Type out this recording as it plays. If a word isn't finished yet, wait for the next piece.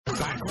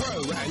Back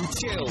Row and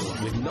Chill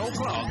with Noel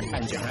Clark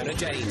and Johanna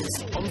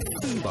James on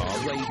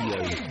Fubar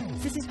Radio.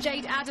 This is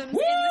Jade Adams Woo!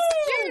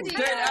 in the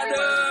studio. Jade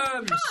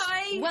Adams!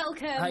 Hi!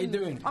 Welcome. How you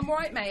doing? I'm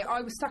alright, mate.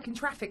 I was stuck in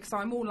traffic, so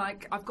I'm all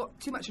like, I've got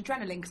too much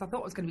adrenaline because I thought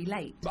I was going to be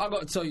late. But I've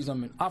got to tell you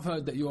something. I've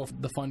heard that you're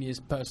the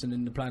funniest person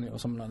in the planet or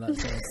something like that.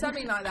 So.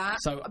 Something like that.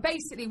 So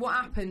basically, what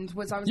happened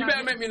was I was. You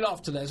better make me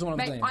laugh today. That's what I'm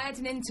Mate, saying. I had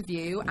an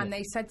interview and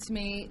they said to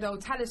me, they'll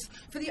tell us,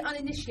 for the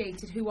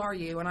uninitiated, who are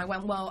you? And I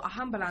went, well, a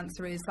humble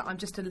answer is that I'm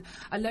just a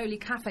lowly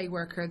cafe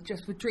worker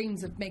just with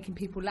dreams of making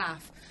people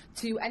laugh.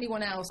 To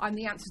anyone else, I'm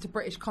the answer to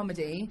British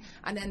comedy.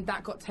 And then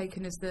that got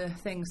taken as the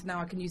thing, so now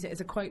I can use it as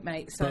a quote,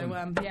 mate. So,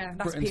 yeah,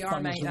 that's Britain's PR,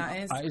 mate, that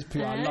is. That is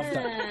PR. I love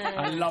that.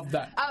 I love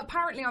that.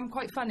 Apparently, I'm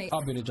quite funny.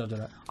 I'll be the judge of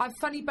that. I've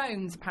funny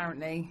bones,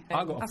 apparently.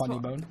 I got a funny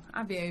bone.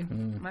 Have you?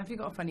 Have you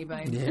got a funny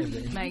bone? Yeah,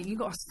 babe. Mate, you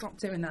got to stop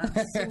doing that.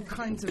 It's all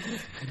kinds of...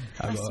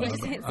 I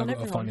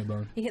got a funny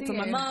bone. He hits Do on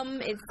my you?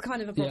 mum. It's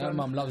kind of a problem. Yeah, her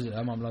mum loves it.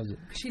 Her mum loves it.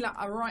 She like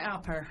a right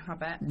upper, I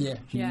bet. Yeah,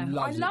 she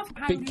loves it. I love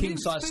how big king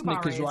loose size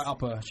Fubar Snickers is. right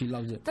up her. She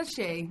loves it. Does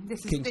she?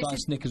 King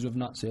size Snickers with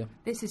nuts here.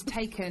 This has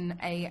taken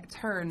a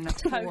turn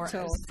For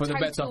the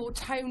better. total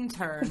tone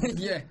turn.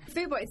 Yeah.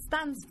 Fubar, it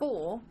stands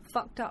for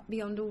fucked up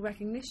beyond all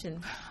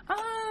recognition.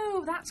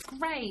 Oh, that's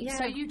great. Yeah.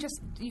 So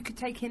you could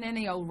take in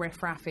any old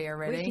riff-raff here,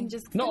 really. We can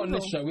just Not on simple.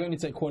 this show. We only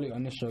take quality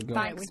on this show, girl.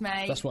 Thanks,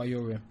 mate. That's why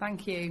you're here.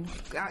 Thank you.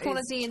 That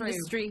Quality is true.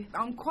 industry.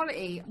 On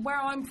quality, where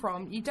I'm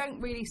from, you don't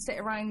really sit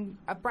around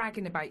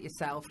bragging about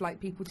yourself like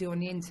people do on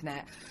the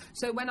internet.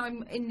 So when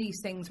I'm in these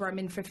things where I'm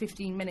in for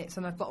 15 minutes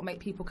and I've got to make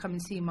people come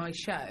and see my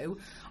show,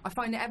 I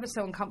find it ever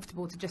so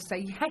uncomfortable to just say,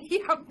 yeah,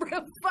 I'm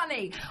real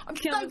funny. I'm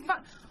so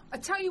fun. I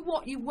tell you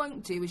what you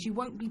won't do is you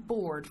won't be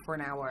bored for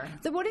an hour.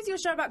 So what is your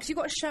show about? Because you've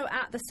got a show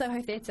at the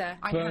Soho Theatre.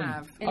 I Boom.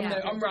 have. I'm,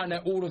 there, I'm around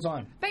there all the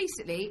time.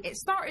 Basically, it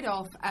started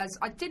off as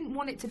I didn't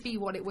want it to be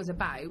what it was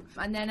about,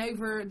 and then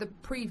over the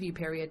preview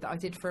period that I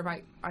did for about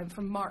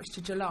from March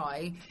to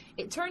July,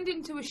 it turned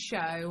into a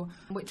show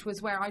which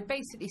was where I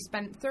basically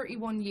spent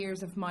 31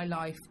 years of my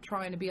life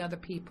trying to be other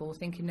people,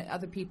 thinking that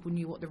other people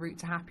knew what the route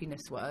to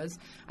happiness was,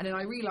 and then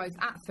I realised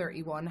at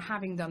 31,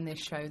 having done this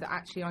show, that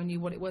actually I knew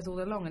what it was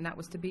all along, and that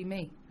was to be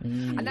me.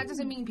 And that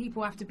doesn't mean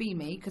people have to be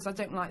me, because I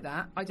don't like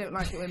that. I don't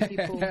like it when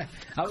people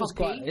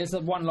copy. It's a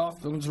one laugh.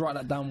 I'm just write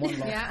that down. One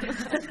laugh.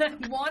 Yeah.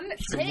 One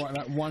tick. Write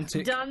that one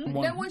tick. Done.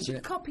 One, No one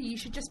should copy. You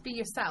should just be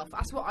yourself.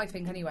 That's what I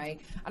think, anyway.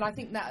 And I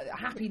think that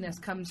happiness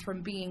comes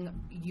from being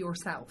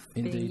yourself.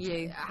 Indeed. Being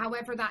you.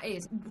 However that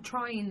is,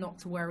 trying not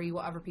to worry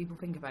what other people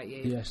think about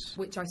you. Yes.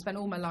 Which I spent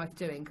all my life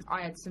doing. 'Cause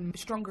I had some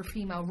stronger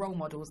female role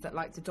models that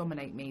liked to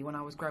dominate me when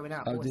I was growing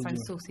up. Oh, it did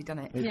sounds you? saucy,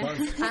 doesn't it? It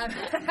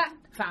does.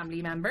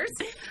 Family members.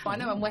 I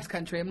know I'm West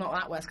Country. I'm not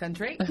that West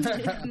Country.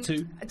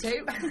 Two.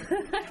 Two.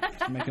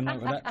 Make a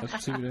note of that.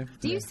 That's two there.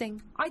 Do you sing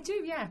I do,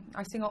 yeah.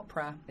 I sing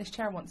opera. This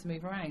chair wants to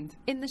move around.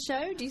 in the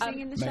show? Do you sing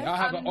in the Mate, show? I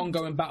have an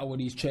ongoing battle with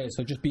these chairs,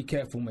 so just be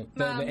careful, mate.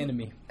 They're the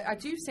enemy. I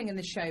do sing in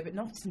the show, but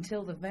not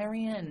until the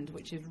very end,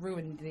 which has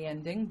ruined the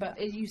ending. But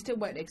you still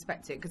won't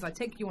expect it, because I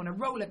take you on a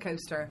roller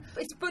coaster.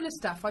 It's full of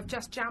stuff. I've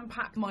just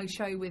jam-packed my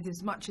show with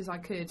as much as I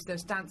could.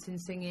 There's dancing,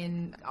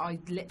 singing. I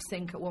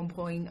lip-sync at one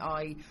point.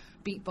 I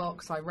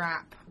beatbox. I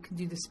rap. I can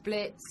do the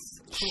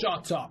splits.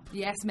 Shut up.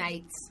 Yes,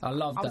 mates. I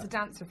love I was that. a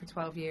dancer for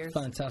 12 years.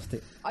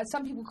 Fantastic.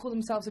 Some people call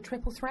themselves a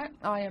triple threat.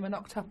 I am an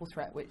octuple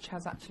threat, which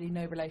has actually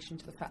no relation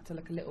to the fact I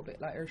look a little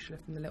bit like Ursula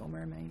from The Little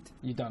Mermaid.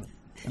 You don't.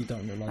 You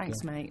don't look like Thanks,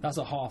 that. mate. That's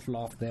a half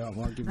laugh there. I'll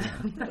give you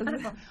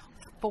that.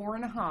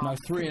 4.5. No,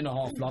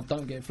 3.5 laugh.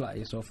 Don't get flat at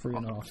yourself.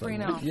 3.5.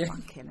 3.5. Yeah.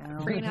 Fucking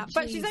hell.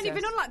 But she's only Jesus.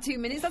 been on like 2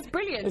 minutes. That's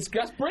brilliant.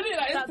 That's brilliant.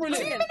 That is That's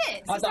brilliant. 2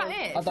 minutes? I Is don't, that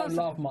it? I don't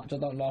laugh much. I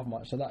don't laugh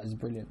much. So that is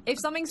brilliant. If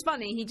something's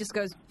funny, he just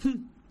goes,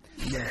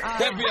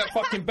 There'd be a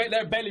fucking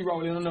they're belly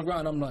rolling on the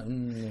ground. I'm like,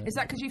 yeah. Is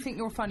that because you think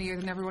you're funnier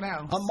than everyone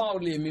else? I'm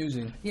mildly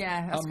amusing.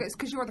 Yeah, that's it's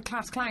because you're the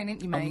class clown,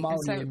 ain't you, mate? I'm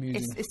mildly And so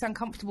amusing. it's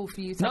uncomfortable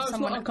for you to No, have it's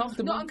someone... not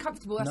uncomfortable. Not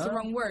uncomfortable, that's No. the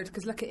wrong word,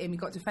 because look at him, he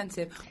got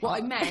defensive.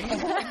 What I meant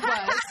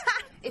was...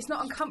 It's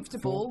not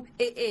uncomfortable.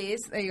 It is.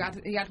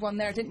 You had one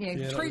there, didn't you?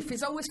 Yeah, Truth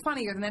is always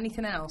funnier than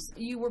anything else.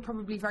 You were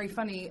probably very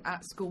funny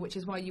at school, which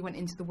is why you went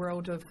into the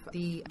world of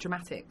the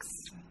dramatics.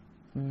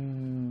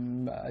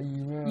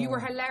 You were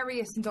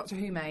hilarious in Doctor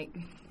Who, mate.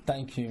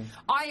 Thank you.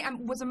 I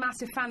was a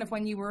massive fan of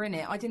when you were in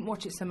it. I didn't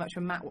watch it so much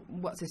when Matt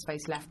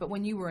What's-His-Face left, but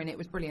when you were in it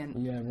was brilliant.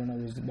 Yeah, when I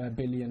was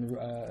Billy and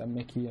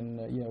Mickey and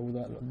all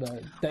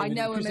that. I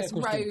know him Chris as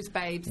Eccleston. Rose,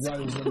 babes.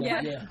 Rose and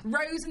Yeah.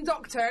 Rose and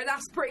Doctor,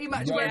 that's pretty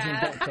much Rose where...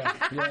 and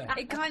Doctor. Yeah.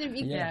 it kind of,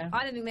 Yeah.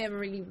 I don't think they ever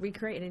really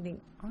recreated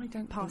anything. I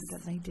don't think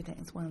that they did it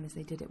as well as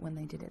they did it when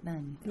they did it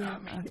then. Yeah.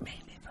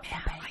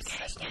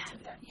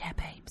 Yeah,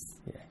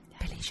 babes. Yeah.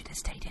 Billy should have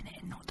stayed in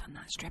it and not done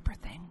that stripper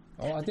thing.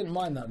 Oh, I didn't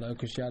mind that though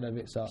because she had her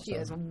bits out. She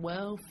is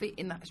well fit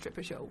in that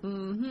stripper show.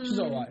 She's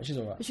all right. She's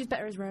all right. But she's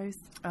better as Rose.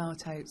 Oh,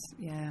 totes,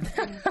 yeah.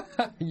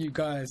 You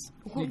guys.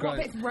 What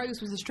if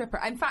Rose was a stripper?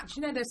 In fact,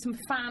 you know, there's some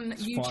fan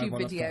YouTube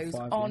videos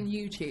on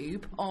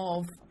YouTube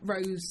of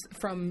Rose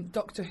from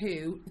Doctor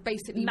Who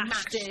basically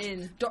Mashed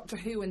in. Doctor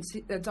Who and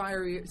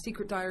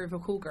Secret Diary of a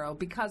Call Girl,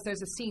 because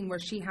there's a scene where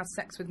she has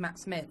sex with Matt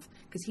Smith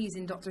because he's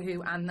in Doctor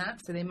Who and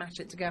that, so they mash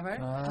it together.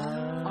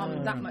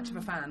 I'm that much of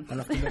a fan. I'll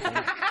have to look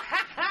at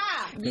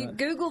it. You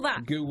Google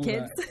that, Google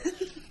kids.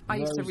 that. I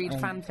used to Rose read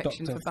and fan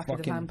fiction Dr. for Buffy the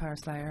fucking- Vampire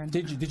Slayer. And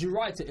Did you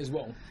write it as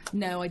well?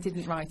 no, I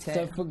didn't write it.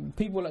 So for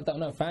people that don't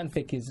know,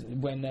 fanfic is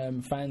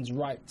when fans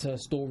write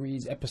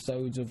stories,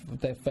 episodes of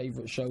their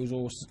favourite shows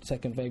or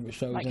second favourite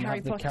shows, Like and Harry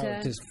have the Potter.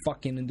 characters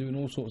fucking and doing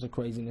all sorts of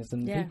craziness,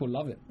 and Yeah. people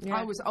love it. Yeah.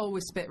 I was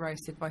always spit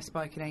roasted by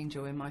Spike and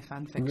Angel in my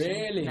fan fiction.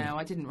 Really? No,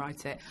 I didn't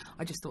write it.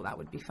 I just thought that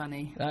would be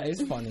funny. That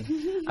is funny.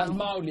 That's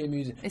mildly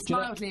amusing. It's Do you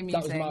know- mildly That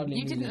amusing. was mildly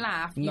You didn't amusing.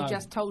 laugh. No, You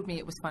just told me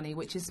it was funny,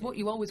 which is what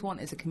you always want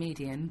as a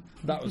comedian.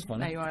 that was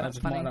funny. There you are, I that's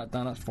just funny. marked that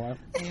down. That's 5.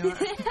 There you are.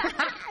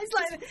 It's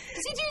like,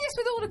 Does he do this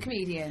with all the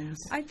comedians?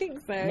 I think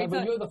so. No, It's but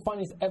like- you're the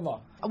funniest ever.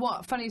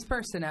 What, funniest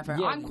person ever?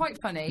 Yeah. I'm quite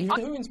funny.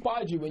 Who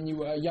inspired you when you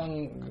were a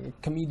young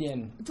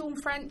comedian? Dawn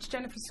French,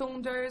 Jennifer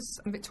Saunders,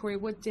 Victoria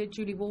Wood did,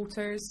 Julie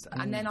Walters,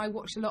 and then I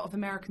watched a lot of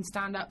American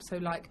stand-up, so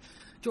like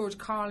George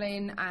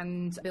Carlin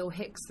and Bill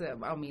Hicks.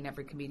 I mean,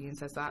 every comedian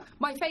says that.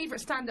 My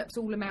favourite stand-up's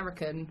all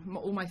American.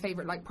 All my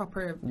favourite, like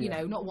proper, you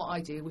know, not what I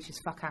do, which is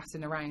fuck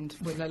assing around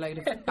with a load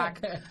of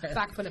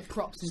bag full of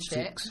props and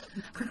shit.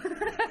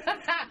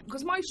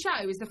 Because my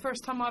show is the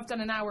first time I've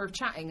done an hour of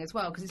chatting as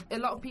well, because a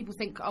lot of people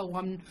think, oh,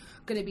 I'm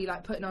going to be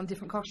like putting on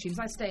different costumes.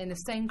 I stay in the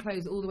same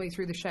clothes all the way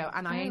through the show,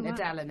 and I ain't wow.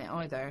 Adele in it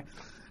either.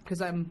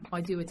 Because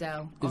I do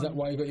Adele. Is that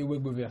why you got your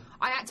wig with you?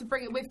 I had to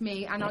bring it with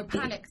me, and I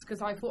panicked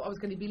because I thought I was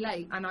going to be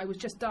late, and I was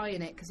just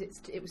dyeing it because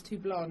it was too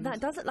blonde. That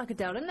does look like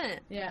Adele, doesn't it?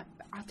 Yeah,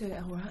 I do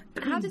it all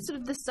right. How did sort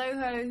of the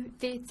Soho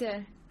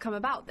theatre come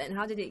about then?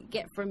 How did it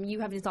get from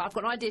you having to start, I've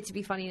got an idea to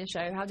be funny in a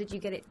show, how did you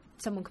get it,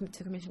 someone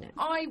to commission it?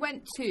 I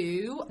went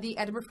to the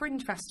Edinburgh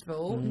Fringe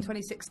Festival in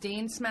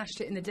 2016,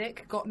 smashed it in the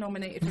dick, got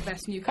nominated for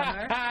Best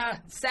Newcomer.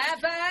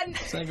 7! 7.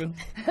 7!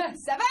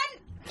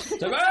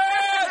 7!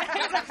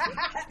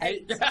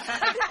 8.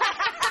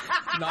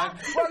 9. On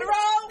the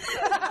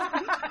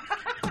roll!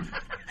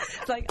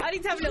 It's like, I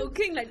need to have a little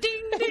king, like,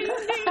 ding, ding,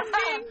 ding,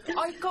 ding.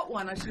 I've got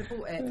one, I should have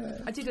bought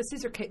it. I did a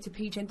scissor kick to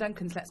PJ and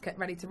Duncan's Let's Get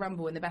Ready to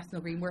Rumble in the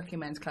Bethnal Green Working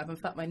Men's Club and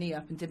fucked my knee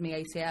up and did my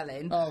ACL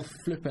in. Oh,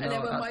 flipping And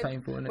then out. That's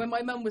painful, isn't it? when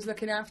my mum was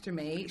looking after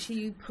me,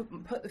 she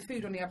put the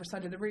food on the other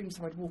side of the room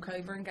so I'd walk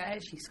over and get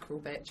it. She's a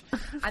cruel bitch.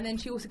 And then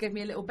she also gave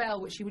me a little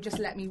bell which she would just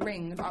let me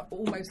ring,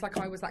 almost like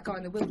I was that guy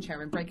in the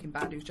wheelchair in Breaking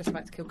Bad who's just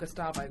about to kill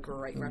Gustavo.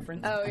 Great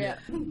reference. Oh, yeah.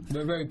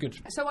 They're very good.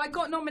 So I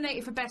got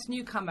nominated for Best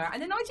Newcomer,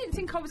 and then I didn't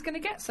think I was going to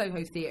get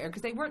Soho Theatre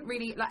because they weren't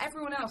really, like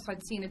everyone else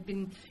I'd seen had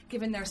been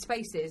given their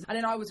spaces, and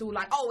then I was all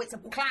like, oh, it's a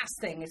class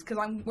thing, it's because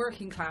I'm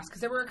working class, because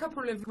there were a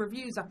couple of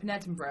reviews up in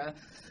Edinburgh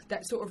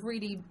that sort of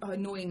really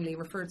annoyingly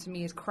referred to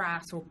me as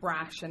crass or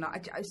brash, and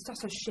it's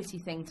just a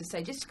shitty thing to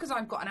say, just because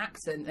I've got an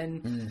accent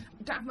and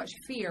don't have much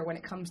fear when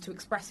it comes to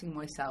expressing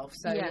myself.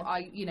 So Yeah.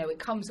 it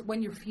comes,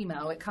 when you're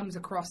female, it comes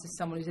across as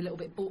someone who's a little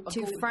bit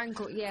Too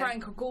frank or, yeah.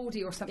 Frank or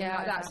gaudy or something Yeah,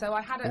 like I that. know. So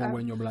I had Or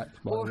when you're black.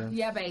 by the or way.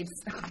 yeah, babes.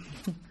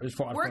 Just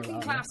thought I'd throw Working that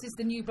out class is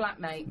the new black,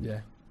 mate. there. Yeah.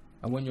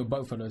 And when you're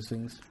both of those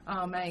things,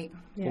 Oh, mate.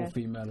 Yeah. or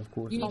female, of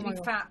course. You need Oh to my be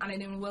God. fat and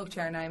in a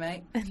wheelchair now,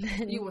 mate.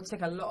 You will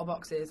tick a lot of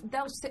boxes.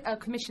 They'll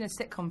commission a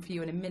sitcom for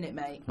you in a minute,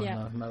 mate. I Yeah.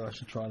 know, maybe I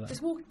should try that.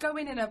 Just go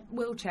in a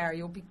wheelchair,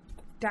 you'll be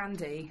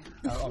dandy.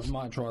 I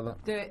might try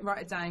that. Do it,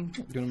 write it down.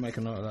 I'm going to make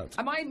a note of that.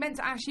 Am I meant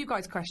to ask you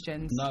guys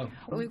questions? No.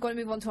 Well, we've got to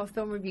move on to our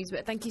film reviews,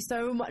 but thank you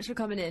so much for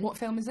coming in. What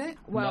film is it?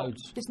 Well,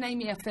 Loads. Just name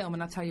me a film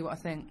and I'll tell you what I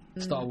think.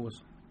 Star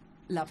Wars.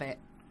 Love it.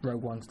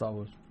 Rogue One, Star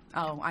Wars.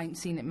 Oh, I ain't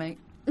seen it, mate.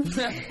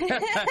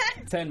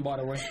 10, by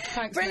the way.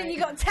 Thanks, Brilliant, mate. you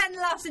got 10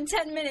 laughs in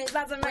 10 minutes.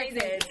 That's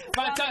amazing.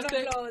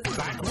 Fantastic. Round of applause.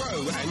 Back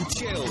row and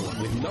chill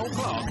with Noel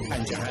Clark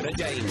and Johanna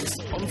James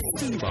on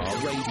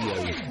Fubar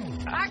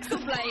Radio. Axel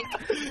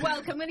Blake,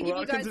 welcome. I'm going to give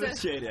you guys to the a...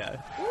 studio.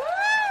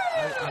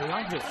 I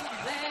love it.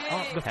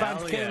 Oh, the fans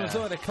Hell came yeah. as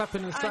well. They're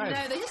clapping I inside.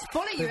 know, they just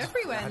follow you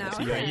everywhere now.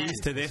 You're aren't they?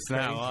 used to this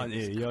now, aren't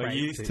you? You're crazy.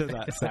 used to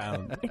that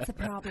sound. It's a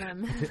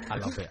problem. I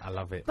love it. I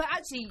love it. But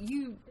actually,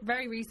 you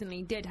very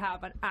recently did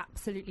have an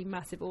absolutely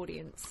massive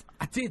audience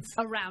I did.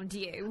 around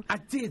you. I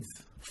did.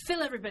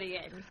 Fill everybody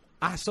in.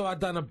 I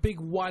done a big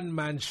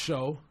one-man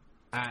show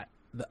at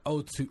the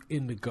O2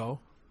 Indigo.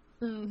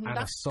 And I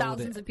That's sold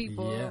thousands it. of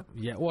people.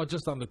 Yeah. Well,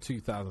 just under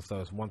 2,000, so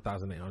it's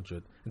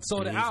 1,800. And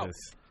sold it out.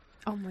 Jesus.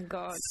 Oh my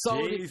God.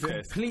 Sold Jesus.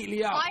 it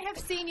completely out. I have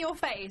seen your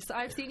face.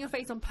 I've seen your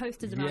face on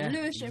posters around Yeah,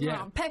 Lewisham, yeah,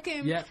 around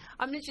Peckham. yeah.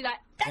 I'm literally like,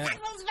 that's Yeah.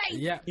 Axel's face!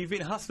 Yeah. You've been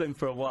hustling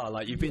for a while.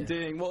 Like, you've been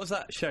doing... What was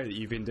that show that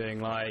you've been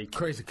doing, like...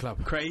 Crazy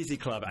Club. Crazy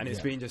Club, and it's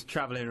Yeah. been just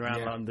travelling around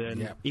Yeah, London,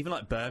 yeah. even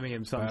like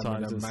Birmingham sometimes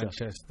Birmingham, and stuff.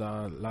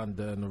 Manchester,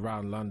 London,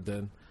 around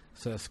London.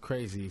 So it's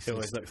crazy. It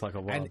always looks like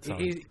a wild and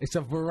time. it's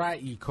a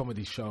variety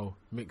comedy show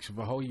mixed with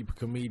a whole heap of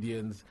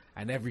comedians,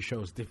 and every show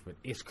is different.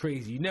 It's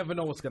crazy. You never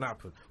know what's going to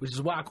happen, which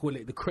is why I call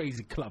it the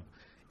Crazy Club.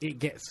 It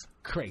gets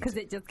crazy. Because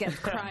it just gets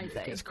crazy.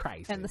 It gets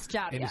crazy. In the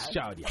studio. In the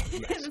studio, yes.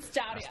 In the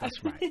studio.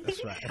 That's right.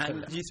 That's right.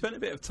 And you spent a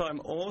bit of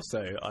time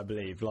also, I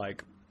believe,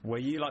 like, were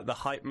you like the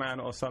hype man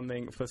or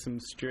something for some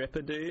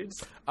stripper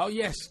dudes? Oh,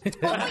 yes.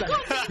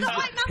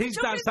 He's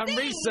done some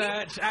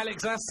research.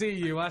 Alex, I see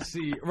you.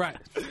 Right.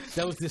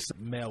 There was this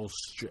male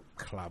strip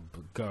club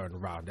going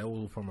around. They're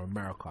all from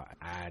America.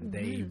 And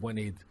they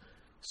wanted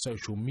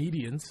social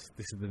medians,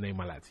 this is the name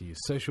I like to use,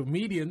 social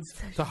medians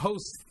to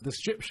host the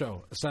strip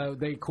show. So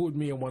they called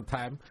me in one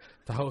time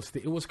to host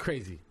it. It was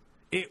crazy.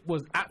 It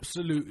was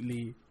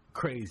absolutely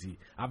crazy.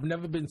 I've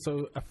never been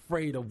so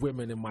afraid of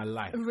women in my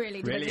life.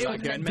 Really? Really?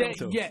 Like going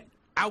mental? Yeah,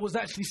 I was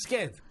actually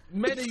scared.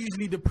 Men are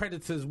usually the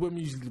predators, women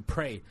usually the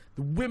prey.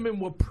 The women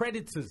were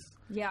predators.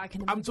 Yeah, I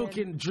can I'm imagine.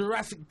 talking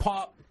Jurassic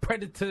Park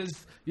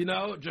predators, you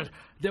know,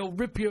 they'll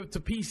rip you to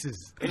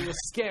pieces. It was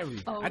scary.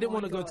 Oh I didn't my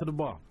want to go God. to the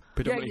bar.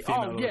 Predominantly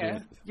female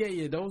audience.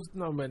 Yeah. Those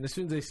no man. As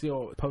soon as they see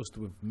a poster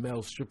with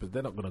male strippers,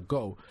 they're not gonna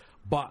go.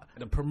 But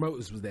the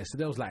promoters was there, so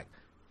there was like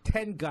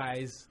 10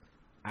 guys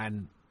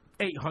and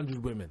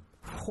 800 women.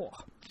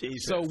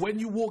 Jesus. So when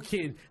you walk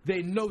in,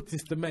 they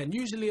notice the men.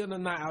 Usually on a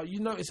night out, you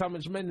notice how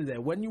much men are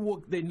there. When you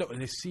walk, they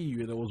see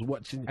you, and they was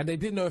watching, and they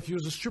didn't know if you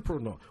was a stripper or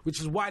not,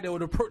 which is why they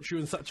would approach you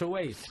in such a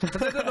way.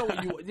 Because they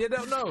don't know they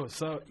don't know.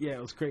 So yeah,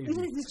 it was crazy.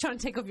 Just trying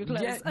to take off your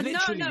clothes. Yeah,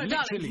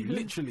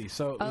 literally.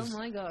 So it was, Oh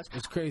my God.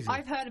 it's crazy.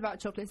 I've heard about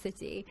Chocolate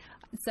City.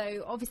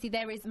 So obviously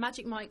there is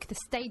Magic Mike, the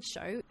stage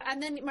show.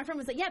 And then my friend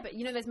was like, yeah, but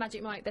you know there's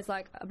Magic Mike, there's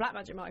like a black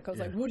Magic Mike. I was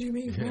like, what do you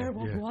mean? Yeah, Where?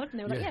 What? yeah. What? And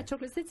they were like, Yeah. yeah,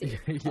 Chocolate City.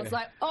 Yeah. I was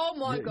like, oh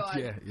my God.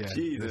 Yeah.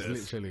 Jesus. It's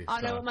literally.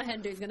 I know so- what my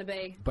hen do is going to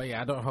be. But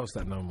yeah, I don't host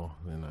that no more.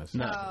 You know, it's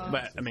No, Oh.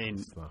 but I mean,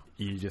 So-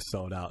 you just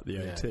sold out the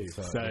Yeah, O2,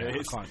 so, so yeah,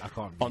 it's I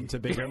can't be- on to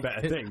bigger and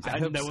better things. I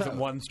And hope there wasn't so.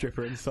 one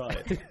stripper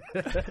inside.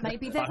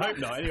 Maybe they I hope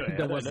not. Anyway, I There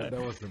don't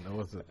know.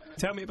 wasn't.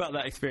 Tell me about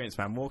that experience,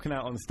 man. Walking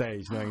out on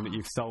stage, knowing that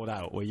you've sold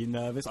out. Were you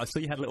nervous? I saw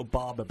you had a little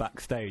barber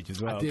backstage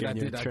as well. I giving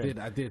you a trim.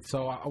 did.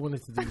 So I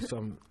wanted to do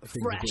some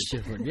things Fresh. a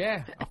bit different.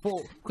 Yeah, I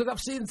thought, because I've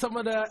seen some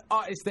of the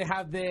artists, they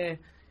have their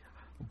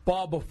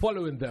barber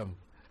following them.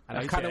 And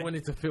I kind of Okay.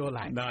 wanted to feel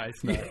like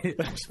Nice.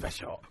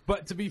 special.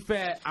 But to be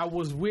fair, I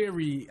was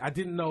weary. I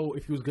didn't know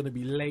if he was going to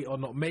be late or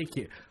not make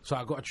it. So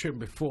I got a trim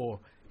before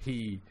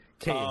he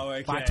came. Oh,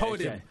 okay, But I told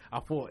okay. him, I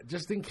thought,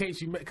 just in case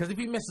you, because if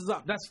he messes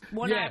up, that's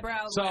One yeah.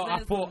 eyebrow, So one I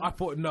this, thought,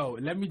 one- no,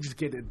 let me just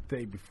get it the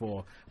day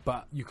before.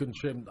 But you can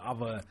trim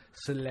other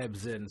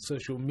celebs and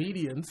social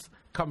medians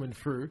coming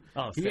through.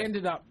 Oh, he sick.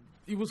 ended up,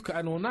 he was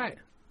cutting all night.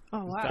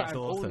 Oh, wow. That's Cutting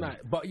all awesome. night.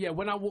 But yeah,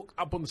 when I walked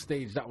up on the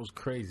stage, that was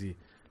crazy.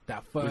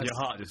 That first. With your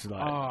heart just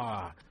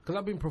like. Because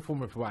I've been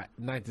performing for like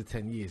 9 to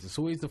 10 years. It's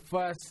always the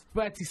first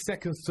 30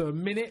 seconds to a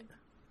minute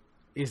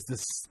is the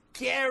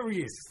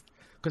scariest.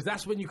 Because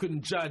that's when you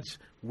can judge,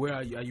 where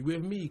are you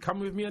with me? You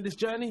coming with me on this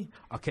journey?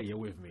 Okay, you're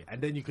with me.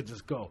 And then you could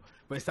just go.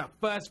 But it's that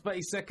first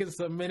 30 seconds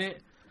to a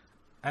minute.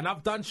 And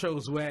I've done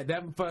shows where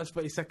them first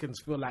 30 seconds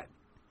feel like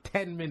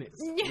 10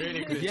 minutes.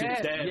 Really? 'Cause it's Yeah,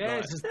 just dead,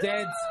 like. it's just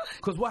dead.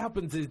 Because what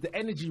happens is the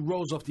energy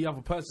rolls off the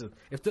other person.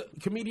 If the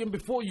comedian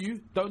before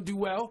you don't do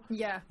well,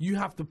 Yeah. you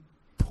have to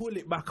pull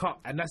it back up,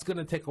 and that's going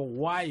to take a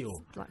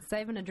while. Like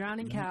saving a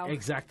drowning cow.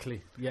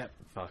 Exactly. Yep.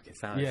 Fuck, it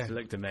sounds. Yeah. It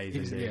looked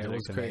amazing. Dude. Yeah, it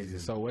was looked crazy. amazing.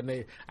 So when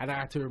they I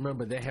had to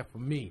remember they're here for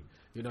me,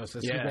 you know. So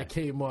as soon Yeah. as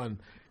they came on,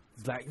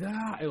 it's like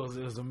it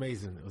was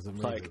amazing. It was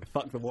amazing. Like,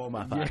 fuck the warm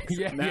up yeah, acts.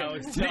 yeah, Now yeah.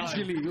 it's time.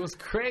 Literally, it was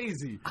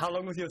crazy. How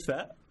long was your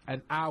set?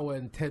 An hour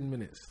and 10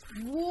 minutes.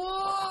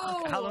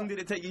 Whoa! How long did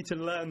it take you to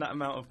learn that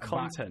amount of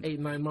content? About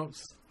 8-9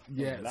 months.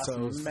 Yeah, that's so it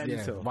was, mental.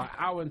 Yeah, about an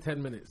hour and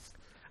 10 minutes,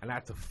 and I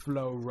had to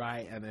flow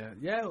right, and it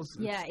was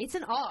Yeah, it's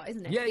an art,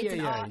 isn't it? Yeah, It's yeah, an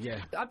yeah, art. yeah.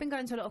 I've been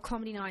going to a lot of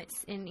comedy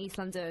nights in East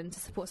London to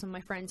support some of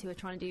my friends who are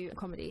trying to do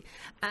comedy,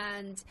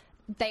 and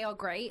they are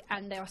great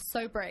and they are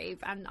so brave.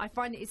 And I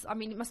find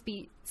it must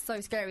be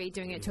so scary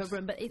doing it to a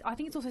room, but I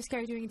think it's also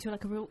scary doing it to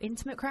like a real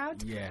intimate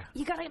crowd. Yeah.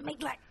 You gotta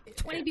make like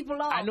 20 people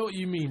laugh. I know what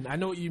you mean.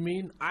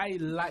 I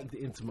like the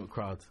intimate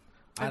crowd.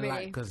 Oh, really?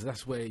 like because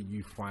that's where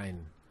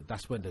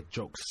that's when the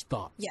joke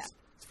starts. Yeah.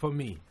 For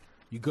me,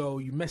 you go,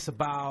 you mess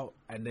about,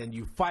 and then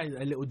you find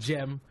a little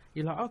gem.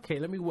 You're like, okay,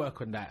 let me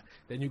work on that.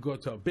 Then you go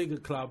to a bigger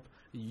club,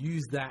 you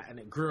use that, and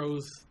it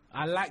grows.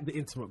 I like the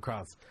intimate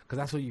crowds because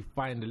that's where you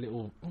find the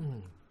little.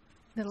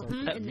 Little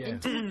in yeah. the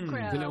intimate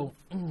crowd. The little,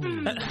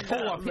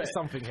 oh, I've hit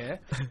something here.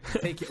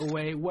 Take it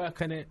away,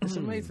 work on it. It's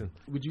amazing.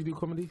 Would you do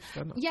comedy?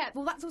 Stand up? Yeah,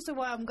 well, that's also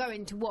why I'm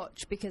going to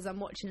watch, because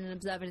I'm watching and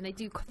observing, and they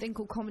do a thing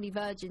called Comedy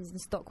Virgins in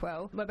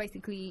Stockwell, where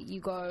basically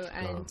you go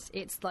and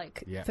it's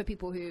like Yeah. for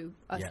people who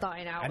are Yeah.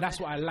 starting out. And that's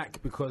what I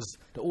like, because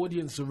the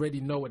audience already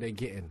know what they're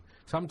getting.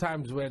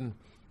 Sometimes when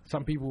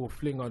some people will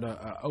fling on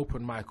a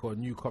open mic or a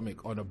new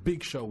comic on a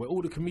big show where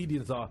all the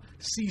comedians are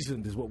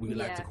seasoned, is what we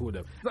like Yeah. to call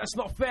them. That's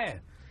not fair.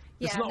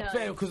 It's Yeah, not no.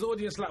 fair, because the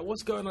audience like,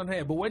 what's going on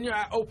here? But when you're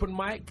at open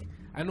mic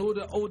and all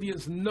the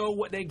audience know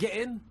what they're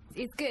getting.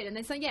 It's good,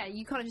 and so yeah,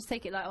 you kind of just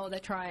take it like, oh, they're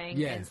trying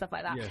Yeah, and stuff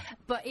like that. yeah.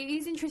 But it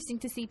is interesting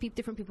to see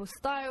different people's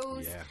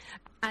styles, Yeah.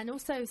 and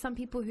also some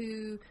people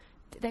who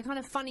they're kind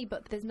of funny,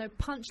 but there's no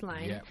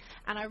punchline. Yeah.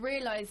 And I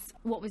realised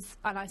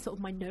and I sort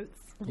of my notes,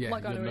 Yeah,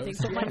 like I your don't really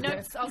notes. think, but my Yeah.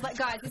 notes. I was like,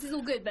 guys, this is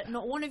all good, but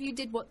not one of you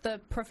did what the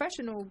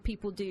professional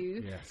people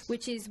do, Yes.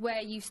 which is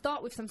where you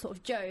start with some sort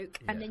of joke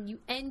and Yeah. then you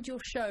end your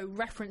show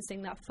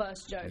referencing that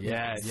first joke.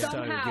 Yeah, it's so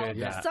good,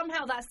 yeah.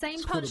 Somehow that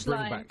same called a bring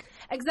punchline, back.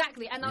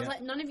 exactly. And I was Yeah.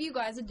 like, none of you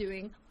guys are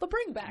doing the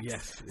bringbacks.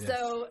 Yes, yes,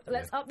 So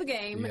let's yeah. up the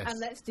game Yes. and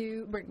let's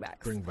do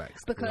bringbacks.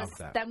 Bringbacks, because love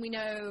that. then we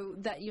know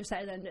that your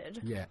set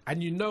ended. Yeah,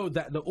 and you know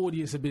that the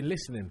audience have been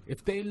listening.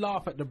 If they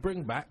laugh at the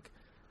bring back,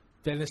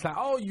 then it's like,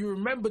 oh, you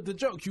remembered the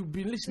joke. You've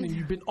been listening.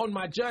 You've been on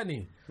my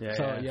journey. Yeah,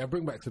 so, yeah.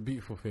 bring back's a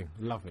beautiful thing.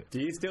 Love it. Do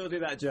you still do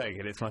that joke?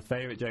 And it's my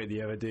favourite joke that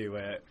you ever do,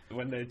 where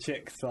when the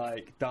chick's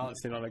like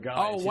dancing on a guy.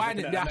 Oh, she's why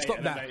looking did at her I mate stop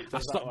and her that? mate I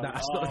does stopped that. I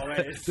one. stopped Oh, that.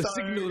 mate, it's The so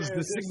signals, good.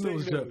 the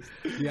signals joke.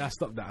 Yeah, I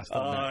stopped that. I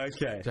stopped Oh, that.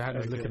 okay.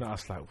 Johanna's Okay. looking at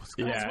us like, what's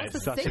going on? Yeah, What's it's a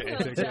such a signal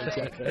good joke?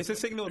 joke. It's a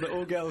signal that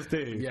all girls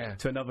do Yeah.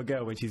 to another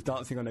girl when she's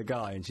dancing on a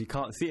guy and she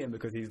can't see him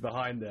because he's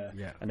behind her.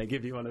 Yeah. And they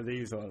give you one of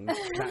these ones.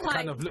 That Like,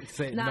 kind of look to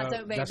say, nah, no,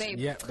 don't, babe, that's, babe.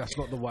 yeah, that's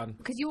not the one.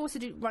 Because you also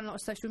run a lot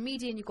of social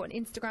media and you've got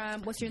an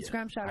Instagram. What's your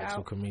Instagram? Shout Actual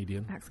out.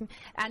 comedian.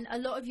 And a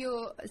lot of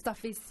your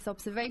stuff is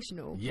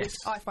observational, Yes. which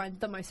I find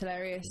the most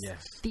hilarious,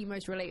 Yes. the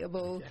most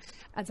relatable. Yes.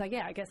 And so,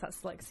 yeah, I guess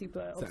that's like super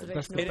That's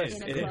observational the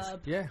best. in It a is.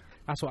 club. Yeah,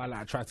 that's what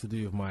I try to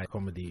do with my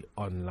comedy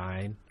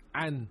online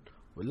and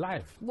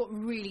live. What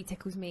really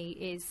tickles me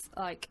is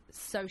like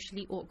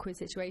socially awkward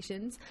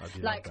situations. I do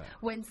love Like that.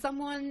 when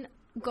someone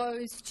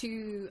goes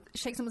to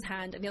shake someone's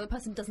hand and the other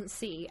person doesn't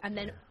see, and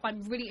then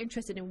I'm really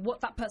interested in what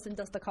that person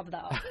does to cover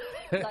that up.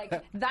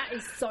 Like that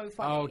is so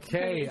funny.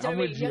 Okay, Do you know what I'm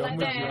I with mean? you, You're I'm like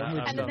with you, there, I'm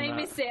with and you. then they I've done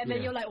miss it, and then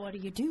Yeah. you're like, what do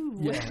you do?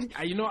 Yeah,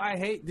 and you know what I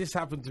hate? This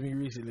happened to me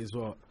recently as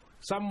well.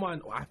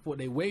 Someone, I thought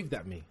they waved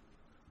at me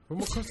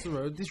from across the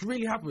road. This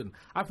really happened.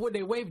 I thought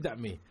they waved at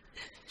me.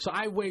 So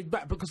I waved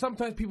back because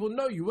sometimes people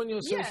know you when you're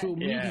on Yeah. social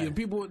media Yeah. and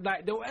people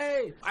like,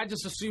 hey, I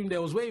just assumed they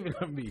was waving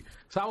at me.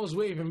 So I was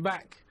waving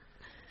back.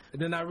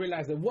 And then I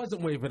realized they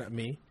wasn't waving at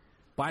me.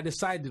 But I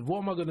decided, what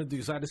am I going to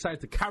do? So I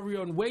decided to carry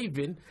on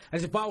waving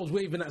as if I was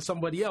waving at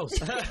somebody else.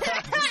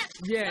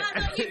 Yeah.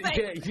 No, not you,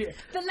 babe. yeah.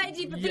 The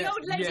lady, the Yeah,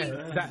 old lady,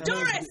 yeah, that-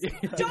 Doris,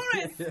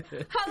 Doris,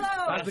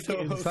 hello. That's the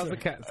kittens, that's the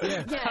cats.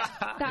 Yeah. Yeah,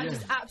 that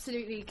just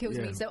absolutely kills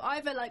Yeah. me. So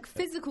either like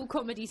physical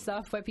comedy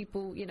stuff where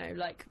people, you know,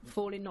 like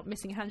fall in not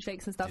missing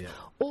handshakes and stuff, Yeah.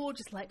 or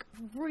just like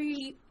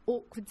really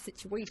awkward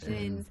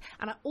situations.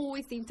 And I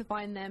always seem to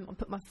find them and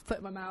put my foot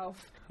in my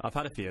mouth. I've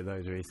had a few of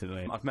those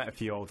recently. I've met a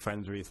few old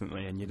friends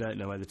recently, and you don't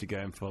know whether to go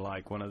in for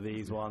like one of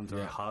these ones or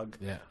a hug.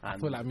 Yeah. I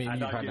And- feel like me and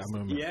and you've I had that just-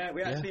 moment. Yeah,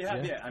 we actually Yeah,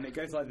 have. yeah. Yeah, and it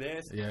goes like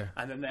this. Yeah.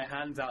 And then their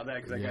hands out there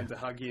because they're Yeah. going to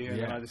hug you, and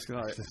Yeah. then I just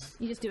like.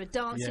 You just do a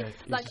dance. Yeah, you- you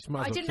like just might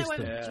as I well didn't know kiss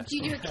when, them. do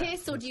you do a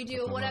kiss or do you do I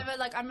don't know. whatever?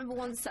 Like I remember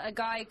once a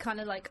guy kind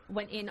of like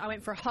went in. I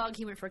went for a hug.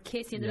 He went for a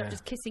kiss. He ended Yeah. up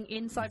just kissing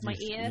inside my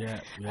Just- ear,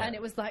 yeah, yeah. and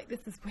it was like this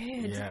is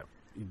weird. Yeah.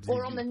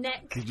 Or on the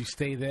neck. Did you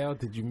stay there or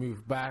did you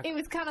move back? It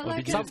was kind of Or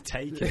like did you just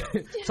take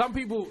it? Some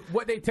people,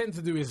 what they tend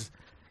to do is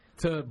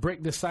to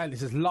break the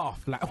silence is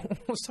laugh. Like,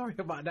 oh, sorry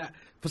about that.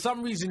 For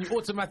some reason, you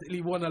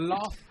automatically want to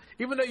laugh.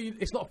 Even though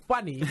it's not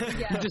funny,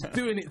 you're just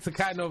doing it to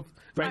kind of...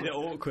 Break the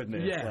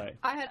awkwardness. Yeah. Like.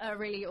 I had a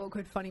really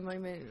awkward, funny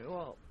moment.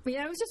 Well,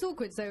 yeah, it was just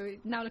awkward. So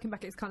now looking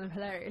back, it's kind of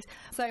hilarious.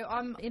 So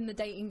I'm in the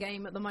dating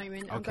game at the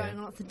moment. I'm Okay. going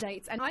on lots of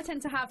dates, and I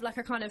tend to have like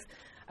a kind of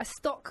a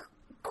stock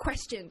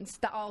questions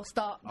that I'll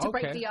start to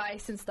break Okay. the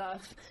ice and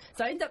stuff.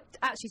 So I end up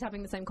actually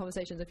having the same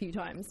conversations a few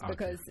times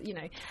because, you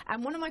know,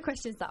 and one of my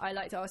questions that I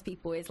like to ask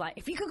people is like,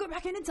 if you could go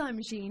back in a time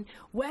machine,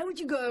 where would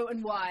you go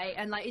and why?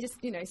 And like, it just,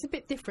 you know, it's a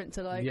bit different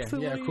to like, Yeah, so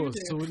yeah, what of do you course.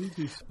 do? So what do you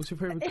do? What's your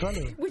favourite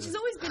colour? Which has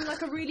always been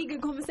like a really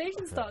good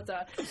conversation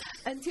starter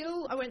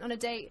until I went on a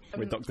date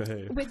With Doctor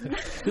Who. with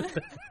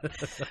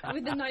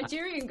with the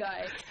Nigerian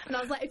guy, and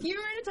I was like, if you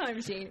were in a time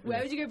machine,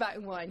 where would you go back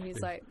and why? And he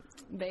was like,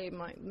 babe,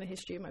 the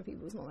history of my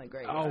people is not that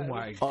great. Oh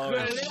my Oh, god.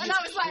 And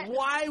I was like,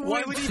 Why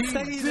would he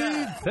say do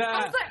that? that?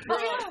 I was like,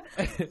 oh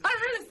yeah,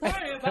 I'm really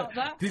sorry about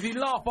that. Did he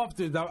laugh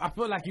afterwards? I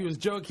feel like he was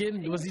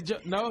joking. Was he?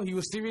 No, he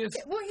was serious.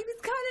 Well, he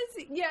was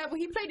kind of, yeah, well,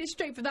 he played it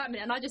straight for that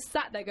minute, and I just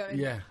sat there going,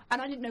 Yeah.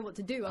 and I didn't know what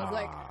to do. I was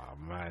like, Ah,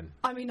 man.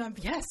 I mean,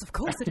 yes, of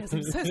course it is.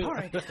 I'm so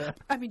sorry.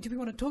 I mean, do we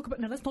want to talk about?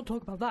 No, let's not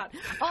talk about that.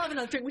 I'll have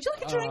another drink. Would you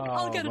like a drink?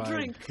 I'll get a Oh, my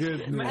drink.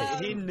 Goodness.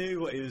 Mate, he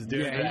knew what he was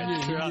doing. Yeah, he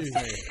knew, he Trust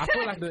knew. me. I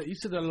feel like you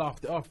should have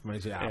laughed it off, man.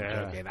 He's like, I'm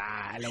Yeah. joking.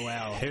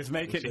 LOL. He was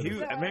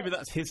making. Maybe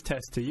that's his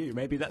test to you.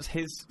 Maybe that's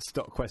his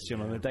stock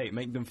question on a date.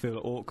 Make them feel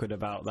awkward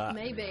about that.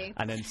 Maybe.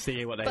 And then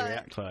see what they But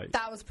react like.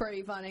 that was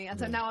pretty funny. And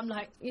so now I'm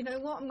like, you know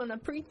what? I'm going to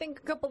pre-think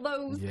a couple of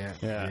those. Yeah,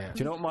 Yeah. yeah. Do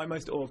you know what my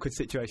most awkward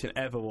situation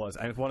ever was?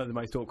 And it was one of the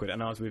most awkward.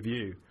 And I was with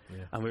you.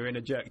 Yeah. And we were in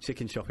a jerk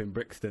chicken shop in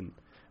Brixton.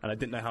 And I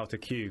didn't know how to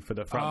queue for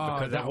the front Oh,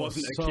 because that there was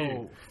wasn't so a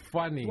queue.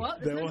 funny.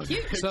 What? There There's no was-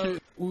 cue. So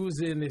we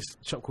was in this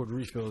shop called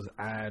Refills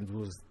and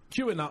was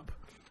queuing up,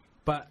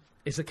 but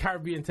it's a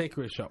Caribbean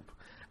takeaway shop.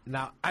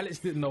 Now, Alex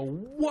didn't know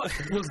what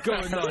was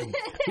going on.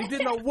 He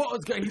didn't know what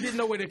was going on. He didn't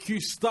know where the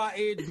queue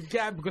started,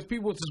 began, because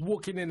people were just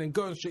walking in and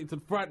going straight to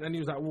the front, and he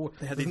was like, well...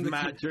 They had these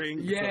mad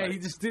drinks. Yeah, he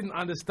just didn't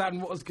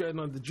understand what was going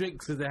on. The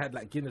drinks, because they had,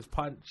 like, Guinness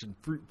Punch and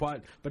Fruit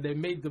Punch, but they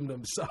made them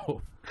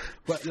themselves.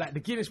 But, like, the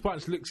Guinness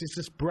Punch looks, it's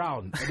just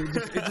brown. And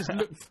it just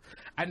looked...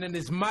 And then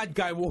this mad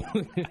guy walked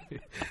in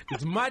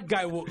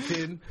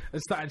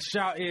and started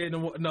shouting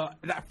and whatnot.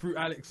 That threw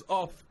Alex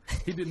off.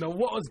 He didn't know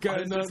what was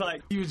going on.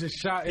 Like, he was just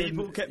shouting.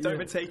 People kept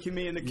overtaking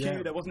me in the queue.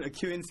 Yeah. There wasn't a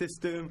queuing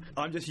system.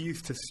 I'm just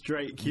used to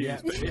straight queues.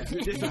 Yeah. But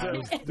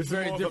this is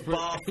very more of a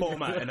bar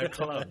format in a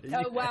club.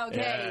 Oh wow, okay.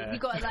 Yeah. You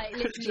got to like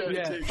literally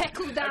Yeah.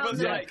 heckle down Everyone's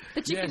the, like,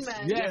 the chicken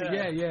man.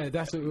 Yeah.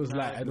 That's what it was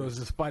like, and it was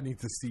just funny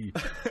to see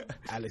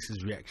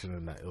Alex's reaction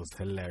on that. It was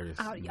hilarious.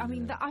 I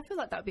mean, I feel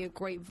like that would be a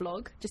great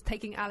vlog. Just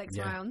taking Alex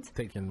around.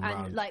 Taking and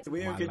round. like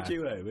We're a good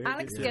duo.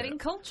 Alex getting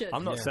cultured.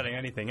 I'm not selling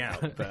anything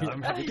out, but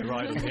I'm happy to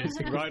ride on his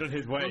It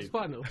was wave.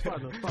 fun.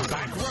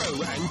 Back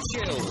row and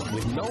chill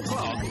with Noel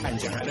Clark and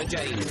Johanna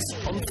James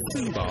on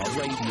Fubar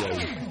Radio.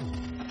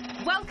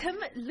 Welcome,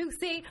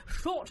 Lucy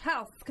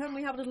Shorthouse. Can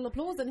we have a little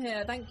applause in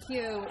here? Thank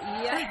you.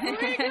 Yes,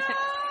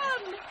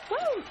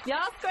 Woo!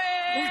 Yes,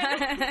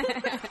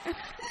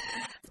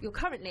 You're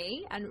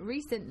currently and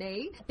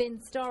recently been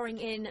starring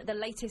in the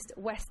latest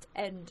West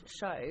End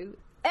show.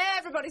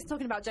 Everybody's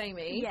talking about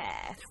Jamie.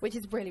 Yes. Which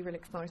is really, really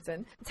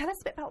exciting. Tell us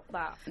a bit about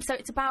that. So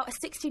it's about a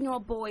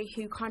 16-year-old boy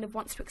who kind of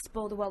wants to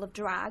explore the world of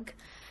drag,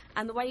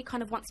 and the way he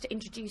kind of wants to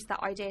introduce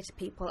that idea to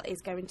people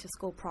is going to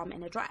school prom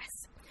in a dress.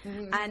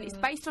 And it's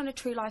based on a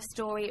true life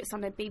story. It's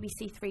on a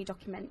BBC Three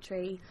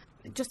documentary.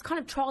 Just kind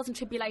of trials and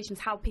tribulations,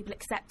 how people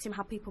accept him,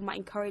 how people might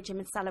encourage him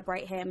and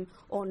celebrate him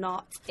or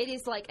not. It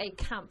is like a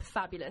camp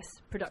fabulous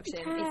production.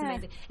 Yeah. It's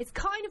amazing. It's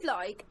kind of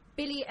like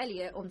Billy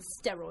Elliot on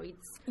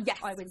steroids. Yes.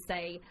 I would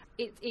say.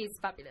 It is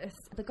fabulous.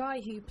 The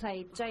guy who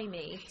played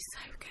Jamie, He's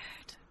so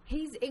good.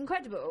 he's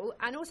incredible,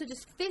 and also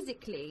just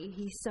physically,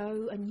 he's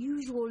so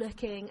unusual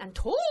looking and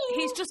tall.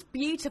 He's just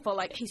beautiful.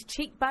 Like, his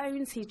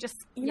cheekbones, he's just,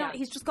 you know, Yeah.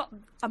 he's just got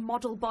a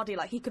model body.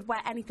 Like, he could wear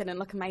anything and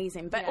look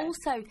amazing. But Yeah.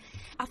 also,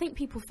 I think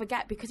people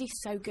forget, because he's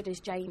so good as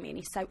Jamie and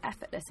he's so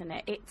effortless in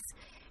it,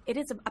 it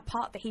is a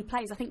part that he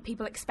plays. I think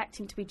people expect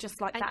him to be just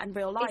like that in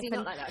real life. Is he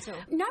not like that at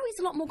all? No, he's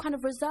a lot more kind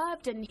of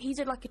reserved, and he's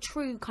like a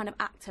true kind of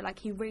actor. Like,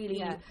 he really,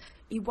 Yeah.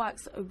 he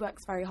works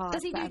very hard.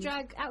 Does he do but,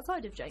 drag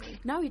outside of Jamie?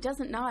 No, he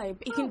doesn't know.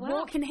 But he Oh, can wow.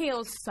 walk in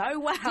heels so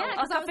well. Yeah,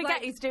 'cause I I was forget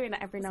like- he's doing it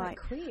every It's night. like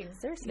Queen,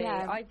 seriously.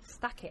 Yeah. I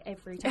stack it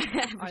every time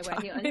I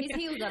wear heels. And his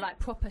heels are like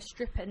proper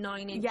stripper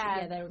 9-inch.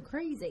 Yeah. They're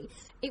crazy.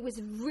 It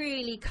was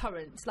really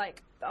current.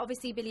 Like,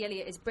 obviously Billy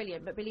Elliot is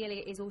brilliant, but Billy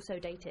Elliot is also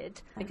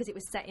dated because it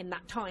was set in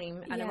that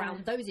time and Yeah.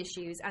 around those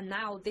issues. And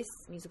now this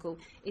musical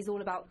is all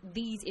about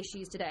these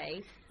issues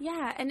today.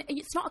 Yeah, and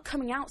it's not a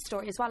coming out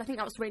story as well. I think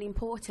that was really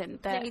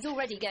important. That Yeah, he's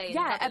already gay. And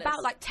yeah, fabulous.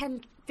 about like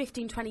 10,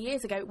 15, 20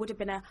 years ago, it would have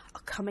been a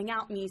coming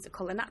out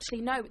musical. And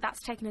actually, no,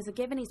 that's taken as a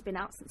given. He's been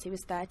out since he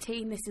was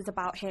 13. This is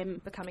about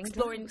him Becoming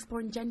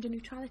exploring gender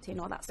neutrality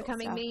and all that sort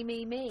Becoming of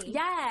stuff. me.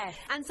 Yeah.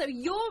 And so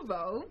your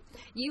role,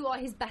 you are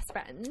his best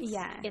friend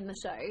Yeah. in the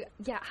show.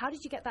 Yeah, how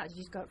did you get that? Did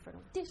you just go up for an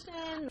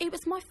audition? It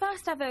was my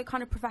first ever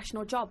kind of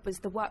professional job, was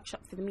the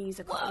workshop for the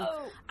musical.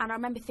 Whoa. And I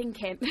remember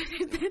thinking,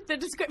 the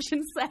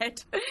description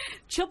said,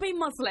 chubby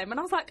Muslim. And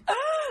I was like,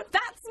 oh,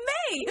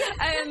 that's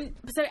me!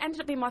 So it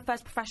ended up being my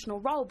first professional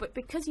role, but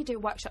because you do a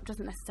workshop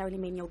doesn't necessarily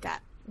mean you'll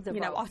get... The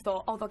you know, role. I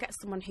thought, oh, they'll get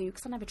someone who...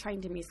 Because I never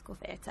trained in musical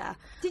theatre.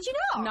 Did you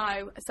not?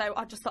 No. So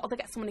I just thought, oh, they'll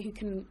get someone who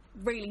can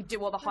really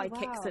do all the high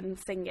kicks wow. and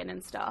singing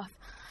and stuff.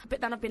 But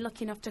then I've been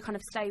lucky enough to kind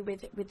of stay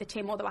with the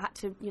team, although I had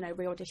to, you know,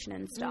 re-audition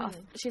and stuff.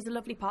 She's a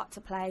lovely part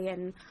to play,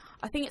 and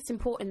I think it's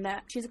important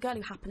that she's a girl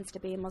who happens to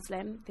be a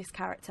Muslim, this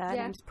character. Her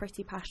Yeah. name's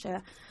Priti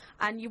Pasha.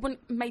 And you wouldn't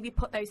maybe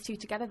put those two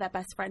together. They're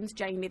best friends.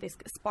 Jamie, this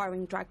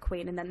aspiring drag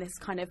queen, and then this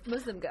kind of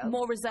Muslim girl.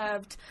 more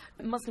reserved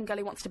Muslim girl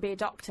who wants to be a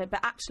doctor.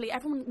 But actually,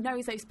 everyone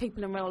knows those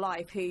people in real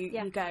life who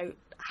Yeah. you go,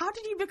 how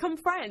did you become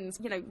friends?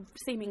 You know,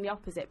 seemingly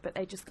opposite, but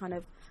they just kind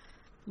of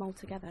mold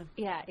together.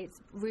 Yeah, it's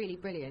really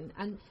brilliant,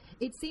 and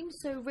it seems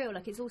so real.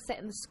 Like, it's all set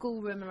in the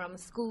schoolroom around the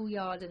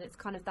schoolyard, and it's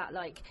kind of that,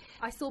 like,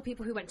 I saw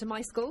people who went to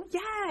my school. Yeah,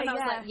 and I was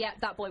yeah. like, yeah,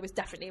 that boy was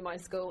definitely in my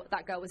school.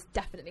 That girl was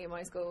definitely in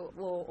my school,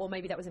 or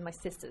maybe that was in my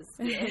sister's.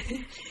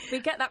 We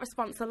get that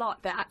response a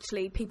lot, that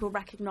actually people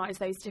recognise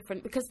those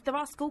different, because there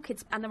are school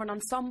kids and they're an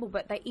ensemble,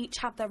 but they each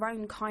have their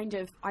own kind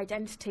of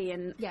identity,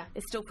 and Yeah. they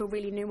still feel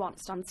really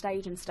nuanced on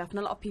stage and stuff. And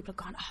a lot of people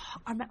are going,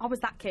 oh, I was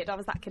that kid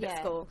Yeah. at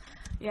school.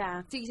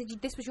 Yeah. So you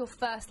said this was your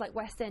first, like,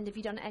 West End. Have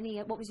you done any?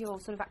 What was your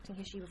sort of acting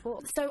history before?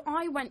 So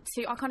I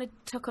kind of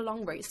took a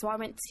long route. So I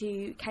went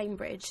to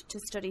Cambridge to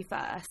study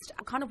first.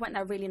 I kind of went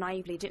there really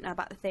naively, didn't know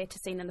about the theatre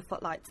scene and the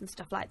footlights and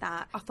stuff like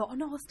that. I thought, oh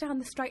no, I'll stay on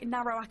the straight and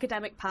narrow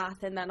academic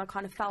path, and then I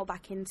kind of fell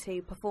back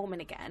into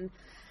performing again.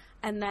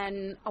 And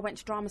then I went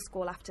to drama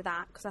school after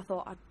that, because I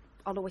thought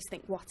I'll always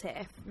think, what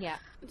if? Yeah.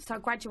 So I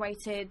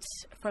graduated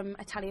from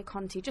Italia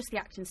Conti, just the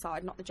acting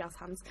side, not the jazz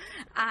hands,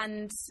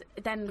 and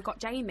then got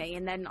Jamie,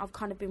 and then I've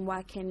kind of been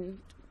working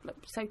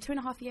so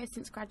 2.5 years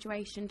since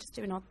graduation, just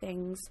doing odd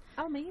things.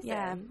 Oh, amazing.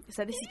 Yeah,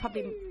 so this has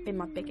probably been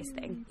my biggest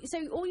thing.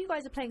 So all you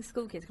guys are playing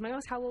school kids. Can I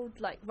ask how old,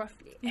 like,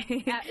 roughly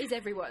is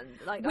everyone?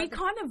 Like, We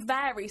kind of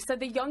vary. So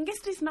the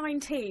youngest is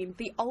 19,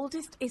 the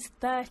oldest is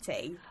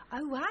 30.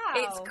 Oh, wow.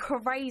 It's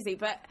crazy,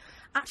 but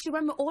actually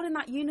when we're all in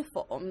that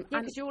uniform, Yeah,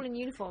 because you're all in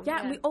uniform.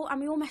 yeah, and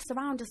we all mess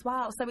around as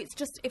well. So it's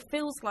just, it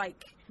feels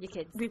like your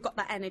kids. we've got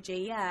that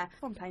energy. Yeah,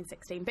 I'm playing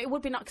 16, but it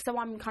would be nice. So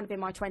I'm kind of in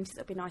my 20s.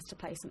 It'd be nice to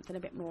play something a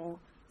bit more.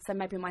 So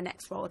maybe my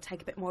next role will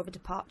take a bit more of a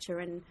departure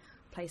and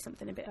play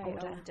something a bit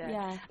older.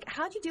 Yeah.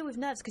 How do you deal with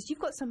nerves? Because you've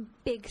got some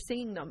big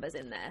singing numbers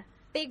in there.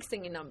 Big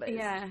singing numbers.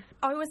 Yeah.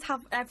 I always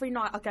have, every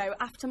night I go,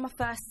 after my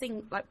first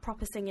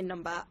proper singing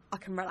number, I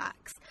can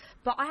relax.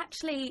 But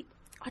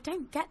I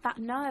don't get that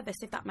nervous,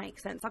 if that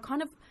makes sense.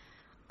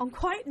 I'm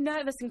quite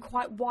nervous and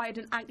quite wired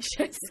and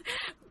anxious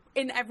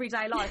in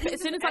everyday life. But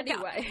as soon as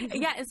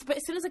but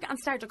as soon as I get on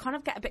stage, I kind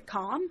of get a bit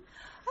calm.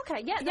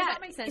 Okay, yeah, that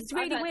makes sense. It's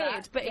really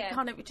weird, but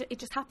it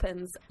just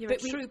happens. You're a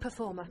true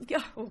performer.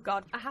 Oh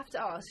God. I have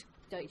to ask,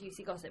 don't you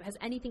see gossip? Has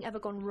anything ever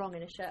gone wrong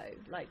in a show?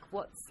 Like,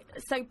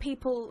 So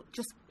people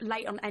just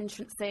late on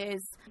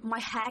entrances. My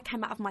hair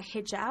came out of my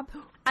hijab,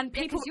 and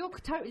people. Because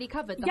you're totally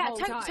covered the whole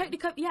time. Totally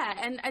covered. Yeah,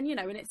 and you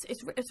know, and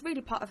it's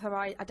really part of her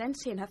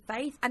identity and her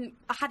faith. And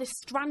I had a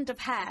strand of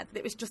hair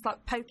that was just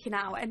like poking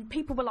out, and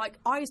people were like,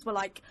 eyes were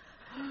like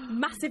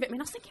massive at me,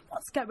 and I was thinking,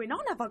 what's going on?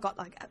 Have I got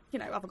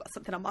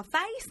something on my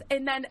face?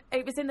 And then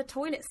it was in the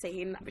toilet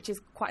scene, which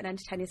is quite an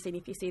entertaining scene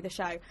if you see the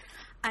show,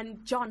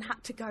 and John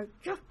had to go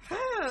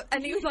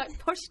and he was like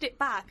pushed it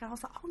back, and I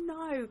was like, oh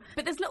no.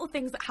 But there's little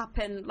things that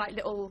happen, like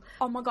little,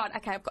 oh my God,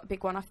 okay, I've got a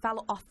big one. I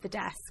fell off the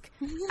desk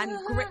and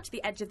gripped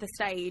the edge of the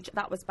stage.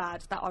 That was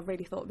bad. That I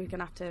really thought we were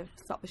gonna have to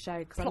stop the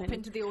show. Flop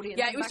into the audience.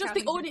 Yeah, it was just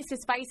the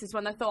audience's faces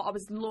when they thought I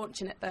was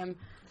launching at them.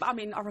 But I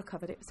mean, I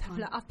recovered. It was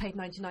fine. I've paid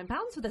 £99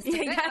 for this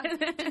ticket.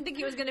 I didn't think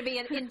it was going to be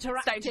an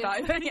interactive stage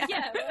dive.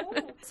 Yeah.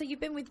 So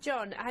you've been with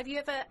John. Have you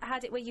ever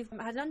had it where you've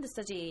had an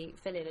understudy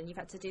fill in and you've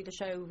had to do the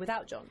show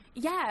without John?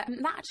 Yeah,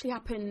 and that actually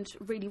happened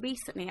really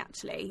recently,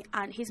 actually.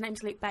 And his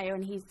name's Luke Bayer,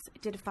 and he's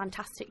did a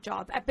fantastic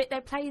job. But they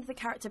play the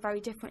character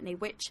very differently,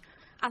 which,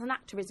 as an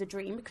actor, is a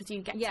dream because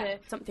you get to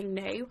something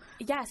new.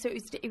 Yeah, so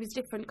it was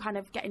different, kind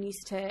of getting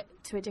used to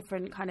a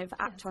different kind of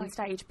actor on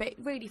stage, but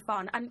really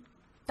fun. And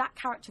that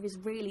character is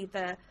really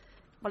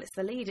it's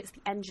the lead, it's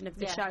the engine of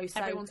the show. So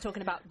everyone's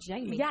talking about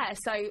Jamie. Yeah,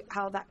 so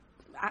how that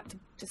actor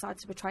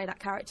decides to portray that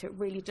character, it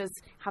really does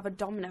have a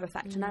domino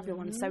effect on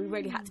everyone. So we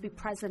really had to be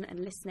present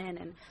and listening,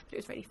 and it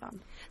was really fun.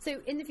 So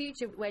in the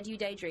future, where do you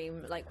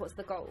daydream? Like, what's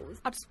the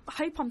goals? I just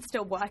hope I'm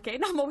still working.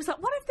 I'm always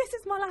like, what if this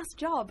is my last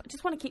job? I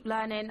just want to keep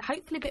learning,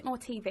 hopefully a bit more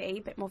TV,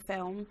 a bit more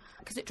film,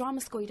 because at drama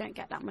school you don't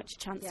get that much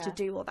chance to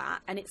do all that,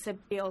 and it's a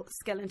real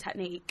skill and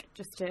technique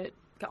just to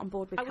get on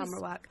board with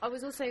camera work. I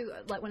was also,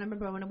 like, when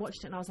I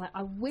watched it, and I was like,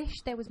 I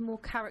wish there was more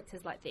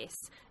characters like this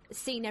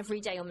seen every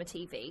day on the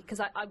TV, because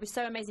I was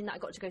so amazing that I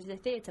got to go to the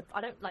theatre. I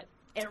don't, like,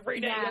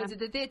 every day go to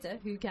the theatre,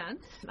 who can?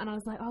 And I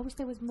was like, I wish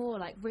there was more,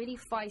 like, really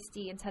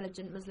feisty,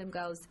 intelligent Muslim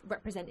girls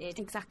represented.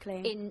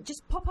 Exactly. In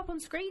just pop up on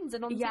screens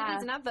and on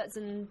TVs and adverts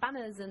and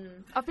banners.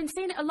 And I've been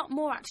seeing it a lot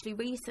more, actually,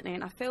 recently,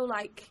 and I feel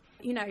like,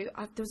 you know,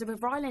 there was a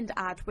River Island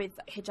ad with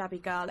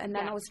Hijabi Girl, and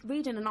then I was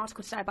reading an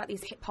article today about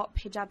these hip-hop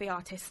hijabi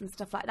artists and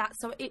stuff like that,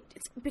 so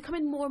it's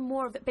becoming more and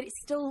more of it, but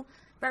it's still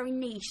very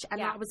niche,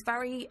 and I was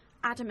very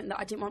adamant that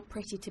I didn't want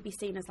Pretty to be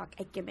seen as like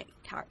a gimmick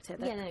character.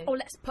 Or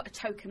let's put a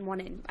token one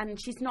in, and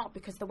she's not,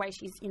 because the way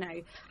she's, you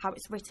know, how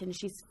it's written,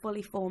 she's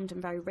fully formed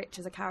and very rich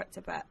as a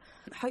character. But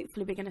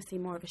hopefully we're going to see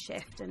more of a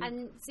shift.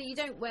 And so you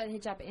don't wear the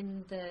hijab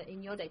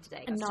in your day to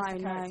day? No,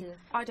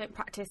 I don't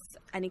practice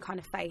any kind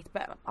of faith,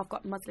 but I've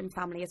got Muslim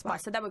family as well,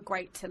 so they were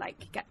great to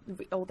like get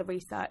all the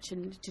research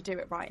and to do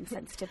it right and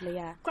sensitively.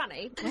 Yeah,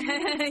 Granny.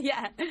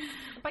 Yeah,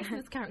 based on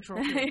this character.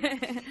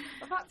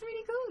 That's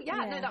really cool.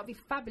 Yeah, no, that would be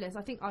fabulous.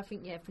 I think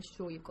yeah, for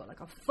sure you've got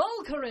like a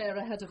full career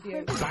ahead of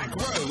you. Back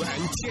row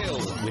and chill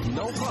with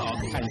Noel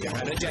Clark and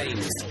Johanna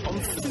James on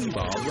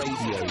Fubar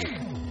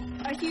Radio.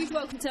 A huge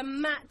welcome to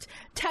Matt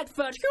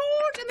Tedford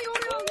in the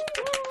audience.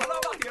 Hello,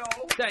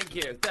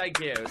 Matthew. Thank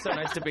you. So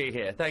nice to be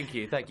here. Thank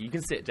you. You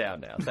can sit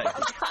down now. Thank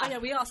you. Oh, yeah,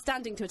 we are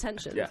standing to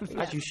attention. Yeah,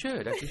 as you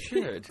should.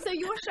 So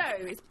your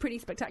show is pretty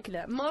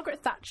spectacular.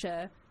 Margaret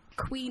Thatcher,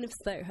 Queen of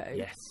Soho.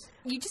 Yes.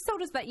 You just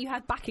told us that you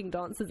had backing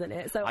dancers in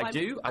it. So I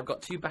do. I've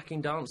got two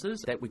backing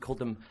dancers. We call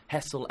them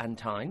Hessel and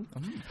Tyne.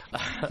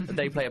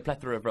 They play a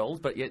plethora of roles,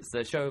 but it's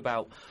a show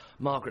about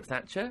Margaret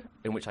Thatcher,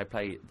 in which I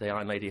play the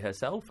Iron Lady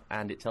herself,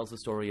 and it tells the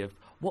story of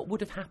what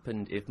would have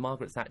happened if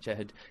Margaret Thatcher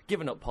had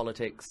given up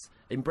politics,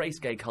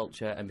 embraced gay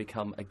culture, and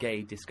become a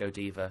gay disco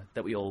diva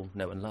that we all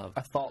know and love.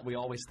 I thought we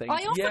always think.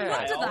 I often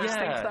wonder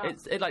that.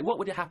 It's like, what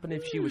would have happened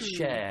if she was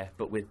Cher,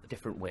 but with a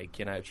different wig,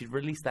 you know? She'd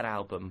released that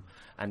album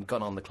and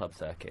gone on the club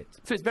circuit.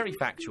 So it's very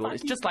factual.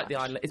 It's just like the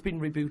Iron Lady. It's been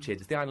rebooted.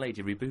 It's the Iron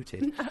Lady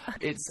rebooted.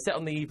 It's set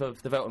on the eve of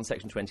the vote on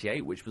Section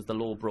 28, which was the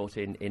law brought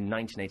in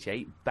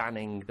 1988,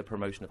 banning the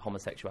promotion of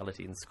homosexuality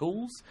in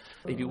schools.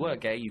 If you were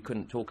gay, you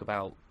couldn't talk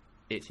about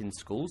it in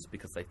schools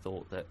because they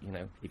thought that, you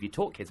know, if you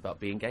taught kids about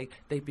being gay,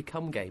 they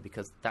become gay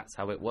because that's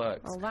how it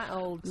works. Oh, that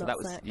old So that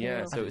was,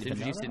 yeah. so it was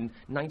introduced in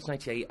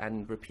 1998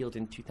 and repealed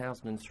in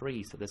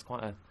 2003. So there's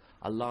quite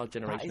a large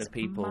generation of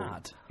people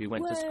who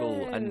went to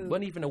school and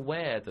weren't even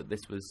aware that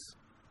this was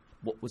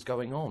what was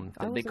going on.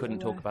 That they couldn't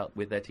talk about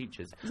with their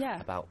teachers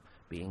about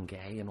being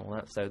gay and all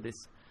that. So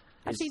this.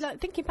 Actually, like,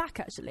 thinking back,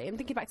 I'm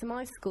thinking back to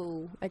my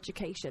school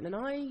education, and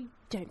I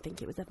don't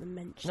think it was ever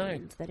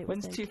mentioned that it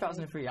was. When's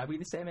 2003? Are we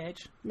the same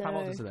age? No. How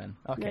old is it then?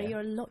 Okay. No, you're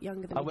a lot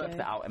younger than me. I worked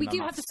that out. We do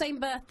have the same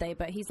birthday,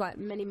 but he's like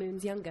many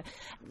moons younger.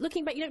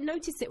 Looking back, you don't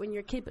notice it when you're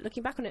a kid, but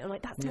looking back on it, I'm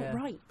like, that's not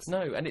right. No,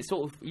 and it's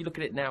sort of, you look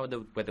at it now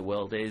where the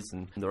world is,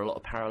 and there are a lot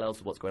of parallels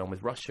with what's going on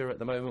with Russia at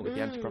the moment with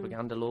the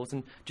anti-propaganda laws,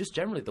 and just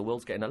generally the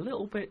world's getting a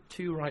little bit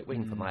too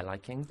right-wing for my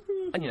liking.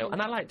 And, you know,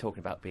 and I like talking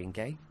about being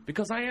gay,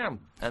 because I am.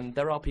 And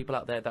there are people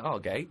out there that are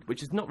gay,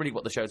 which is not really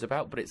what the show's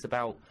about, but it's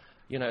about,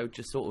 you know,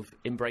 just sort of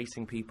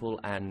embracing people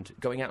and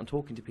going out and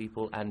talking to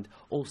people, and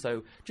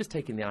also just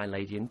taking the Iron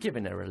Lady and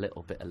giving her a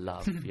little bit of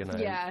love, you know.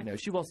 You know,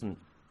 she wasn't...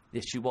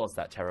 Yes, she was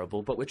that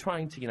terrible, but we're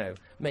trying to, you know,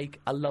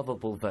 make a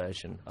lovable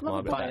version of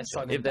Margaret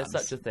Thatcher, if there's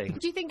such a thing.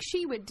 Do you think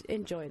she would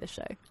enjoy the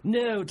show?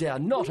 No, dear,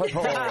 not at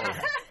all.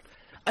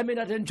 I mean,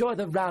 I'd enjoy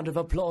the round of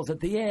applause at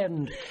the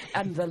end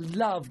and the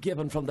love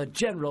given from the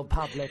general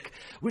public,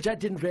 which I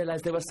didn't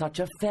realise they were such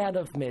a fan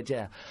of me,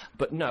 dear.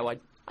 But no,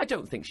 I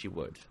don't think she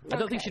would. I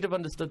don't think she'd have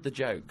understood the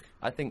joke.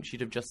 I think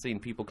she'd have just seen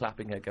people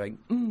clapping her going,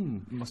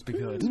 must be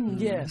good.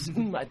 Yes,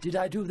 did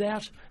I do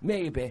that?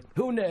 Maybe.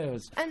 Who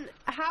knows? And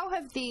how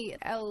have the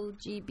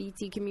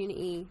LGBT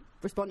community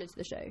responded to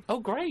the show? Oh,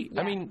 great.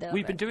 Yeah, I mean,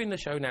 we've been doing the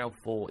show now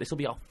for... This will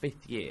be our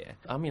 5th year.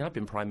 I mean, I've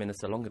been Prime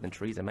Minister longer than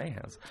Theresa May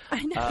has.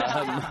 I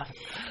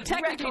know.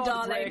 Technically,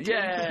 darling.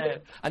 Yeah.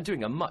 And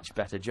doing a much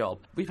better job.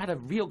 We've had a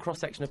real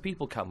cross-section of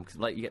people come. 'Cause,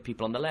 like, you get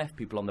people on the left,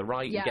 people on the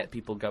right. You get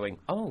people going,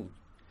 oh...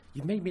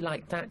 You made me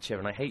like Thatcher,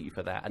 and I hate you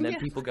for that. And then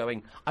people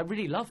going, I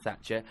really love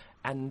Thatcher,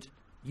 and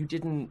you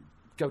didn't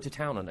go to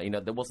town on her. You know,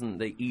 there wasn't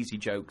the easy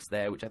jokes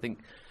there, which I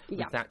think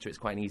with Thatcher it's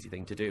quite an easy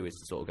thing to do, is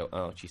to sort of go,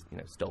 oh, she's, you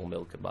know, stole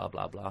milk and blah,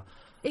 blah, blah.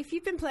 If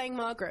you've been playing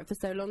Margaret for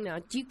so long now,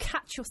 do you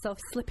catch yourself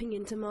slipping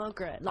into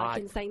Margaret,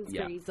 like in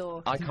Sainsbury's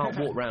or... I can't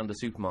walk round the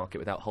supermarket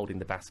without holding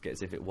the basket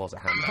as if it was a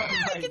handbag.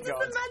 I can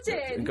just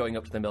imagine! And going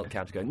up to the milk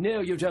counter going, no,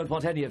 you don't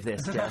want any of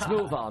this, yes,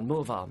 move on,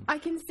 move on. I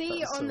can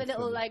see on the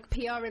little, like,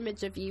 PR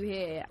image of you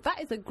here,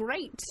 that is a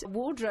great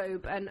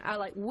wardrobe and,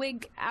 like,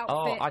 wig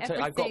outfit,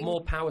 I've got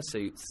more power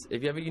suits.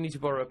 If you need to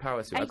borrow a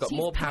power suit, I've got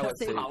more power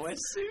suits.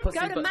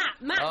 Go to Matt,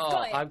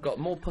 got it. I've got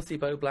more pussy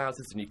bow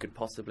blouses than you could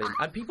possibly...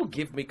 And people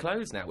give me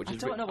clothes now, which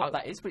is... I don't know what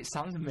that is, but it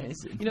sounds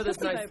amazing. You know,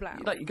 there's nice...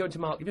 Like, you go to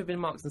You've ever been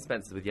Marks and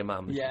Spencer with your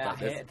mum? Yeah,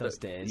 like I hate those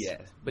days.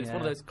 Yeah, but it's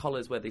one of those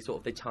collars where they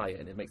tie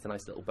it and it makes a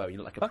nice little bow. You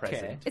look like a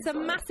present. It's a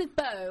massive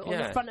bow on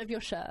the front of your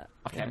shirt.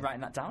 Okay, I'm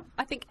writing that down.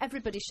 I think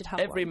everybody should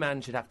have Every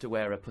man should have to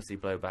wear a pussy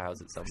blow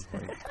blouse at some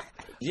point.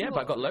 But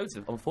I've got loads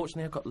of...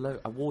 Unfortunately, I've got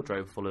a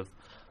wardrobe full of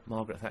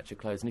Margaret Thatcher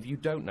clothes, and if you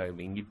don't know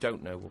me and you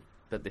don't know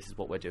that this is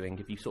what we're doing,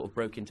 if you sort of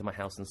broke into my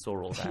house and saw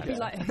all that... You'd be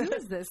like, who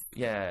is this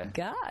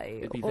guy?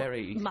 It'd be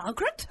very...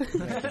 Margaret?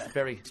 It's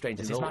very strange.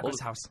 This is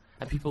Margaret's house.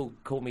 And people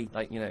call me,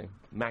 like, you know,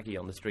 Maggie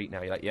on the street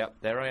now. You're like, yep,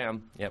 there I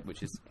am. Yep,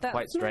 which is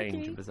quite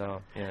strange and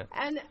bizarre. Yeah.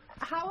 And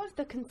how has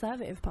the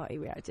Conservative Party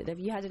reacted? Have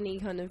you had any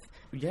kind of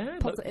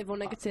positive or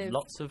negative?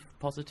 Lots of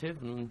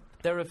positive. And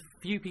there are a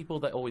few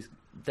people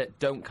that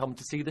don't come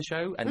to see the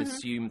show and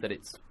assume that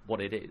it's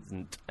what it is,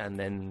 and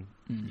then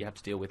you have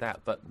to deal with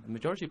that. But the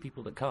majority of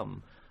people that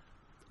come...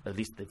 At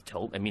least they've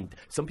told. I mean,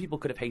 some people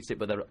could have hated it,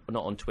 but they're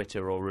not on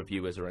Twitter or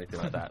reviewers or anything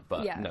like that.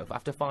 But no,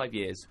 after 5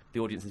 years,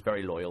 the audience is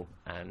very loyal,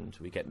 and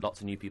we get lots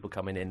of new people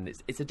coming in.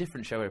 It's a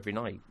different show every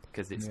night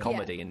because it's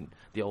comedy, and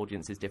the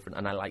audience is different.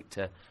 And I like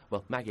to.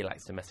 Well, Maggie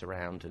likes to mess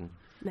around, and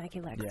Maggie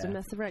likes to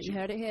mess around. You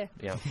heard it here.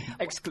 Yeah,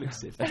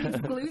 exclusive.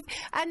 Exclusive.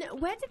 And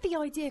where did the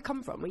idea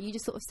come from? Were you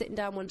just sort of sitting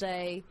down one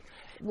day,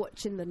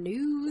 watching the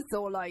news,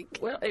 or like?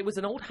 Well, it was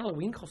an old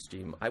Halloween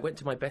costume. I went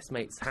to my best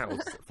mate's house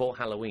for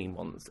Halloween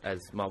once as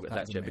Margaret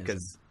Thatcher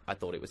because I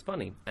thought it was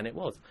funny, and it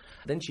was.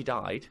 Then she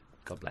died.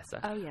 God bless her.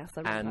 Oh, yes,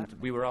 I remember that.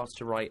 We were asked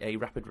to write a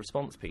rapid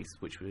response piece,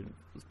 which was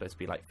supposed to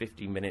be like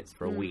 15 minutes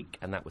for a week,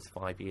 and that was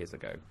 5 years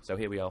ago. So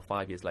here we are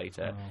 5 years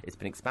later. Oh. It's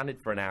been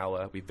expanded for an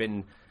hour. We've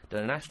done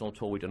a national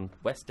tour. We've done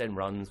West End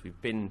runs.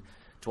 We've been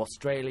to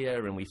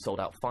Australia, and we've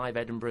sold out 5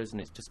 Edinburghs, and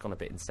it's just gone a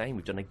bit insane.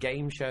 We've done a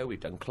game show. We've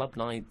done club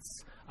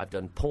nights. I've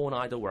done Porn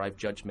Idol, where I've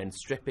judged men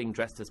stripping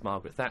dressed as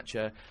Margaret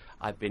Thatcher.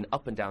 I've been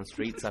up and down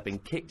streets. I've been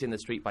kicked in the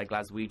street by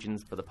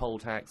Glaswegians for the poll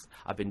tax.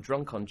 I've been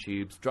drunk on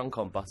tubes, drunk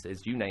on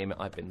buses, you name it,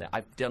 I've been there.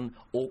 I've done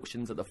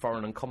auctions at the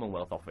Foreign and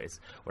Commonwealth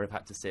Office, where I've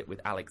had to sit with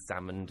Alex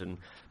Salmond and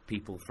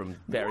people from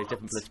various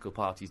different political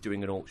parties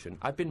doing an auction.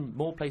 I've been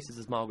more places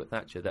as Margaret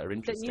Thatcher that are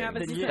interesting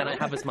than I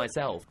have as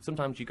myself.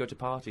 Sometimes you go to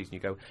parties and you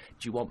go,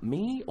 do you want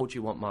me or do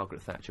you want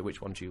Margaret Thatcher?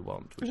 Which one do you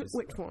want?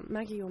 Which one?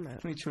 Maggie or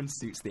Matt? Which one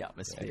suits the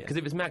atmosphere? Because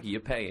if it's Maggie,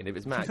 you're paying. If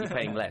it's Matt, you're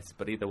paying less.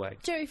 But either way.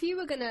 Joe, if you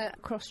were going to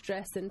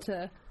cross-dress into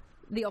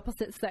the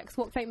opposite sex,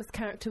 what famous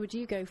character would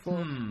you go for?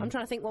 I'm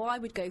trying to think what I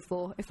would go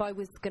for if I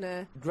was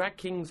gonna. Drag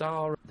kings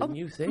are the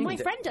new thing. My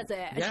friend does it,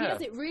 and she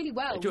does it really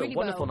well. They do really a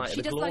wonderful well. night She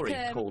of the does glory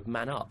like a, called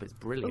Man Up. It's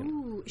brilliant.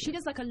 Ooh, she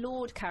does like a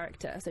lord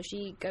character, so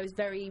she goes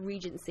very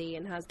Regency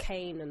and has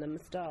cane and a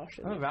moustache.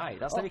 And Oh, right.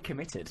 That's very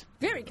committed.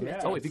 very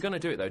committed. Oh, if you're going to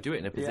do it, though, do it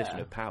in a position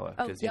Yeah. of power.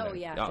 Oh, 'cause, you know,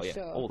 yeah, for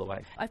sure. all the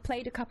way. I've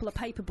played a couple of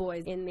paper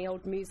boys in the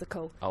old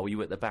musical. Oh, you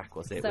were at the back,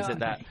 was it? So, Was it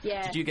that?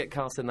 yeah. Did you get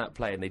cast in that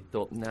play and they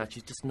thought, nah,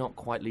 she's just not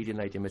quite leading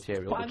lady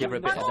material. But We'll I'm give her a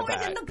bit I'm at the always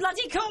back. in the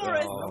bloody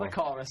chorus. The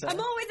chorus. I'm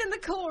always in the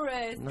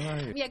chorus.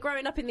 No. Yeah,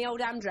 growing up in the old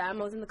Amdram,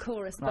 I was in the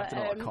chorus. I've But done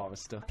a lot of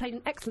chorus stuff. I played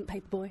an excellent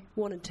paperboy,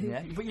 1 and 2.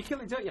 Yeah, but you kill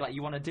it, don't you? Like,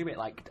 you want to do it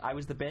like I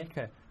was the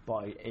baker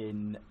boy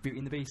in Beauty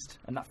and the Beast,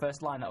 and that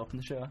first line that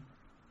opened the show,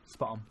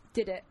 spot on.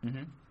 Did it.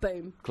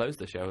 Boom. Close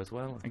the show as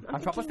well.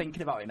 I'm proper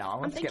thinking about it now. I I'm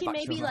want to get thinking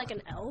back to maybe that. like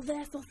an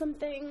Elvis or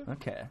something.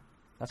 Okay,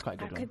 that's quite a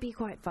good That one. could be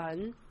quite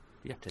fun.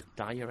 You have to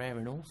dye your hair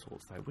and all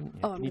sorts, though, wouldn't you?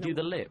 Oh, Can you I'm do gonna-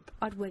 the lip?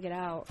 I'd wig it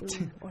out.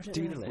 I don't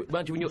Do know. the lip.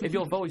 Mind you, if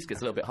your voice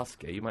gets a little bit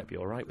husky, you might be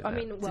all right with I that.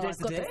 mean, well, Today's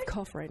I've got the this day?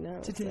 cough right now.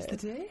 Today's so- the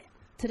day.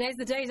 Today's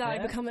the day that I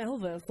Yeah. become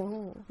Elvis.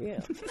 Oh,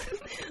 yeah.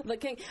 The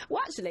king.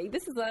 Well, actually,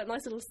 this is a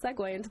nice little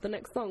segue into the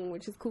next song,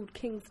 which is called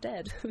King's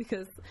Dead,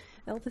 because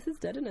Elvis is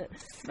dead, isn't it?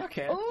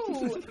 Okay.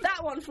 Oh,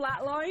 that one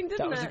flatlined, didn't it?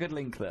 That was a good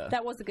link there.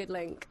 That was a good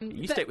link.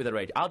 You stick with the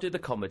radio. I'll do the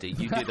comedy.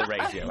 You do the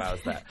radio.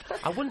 How's that?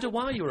 I wonder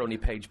why you were only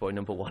page boy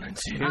number 1 and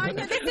 2. I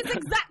know, this is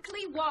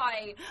exactly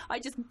why I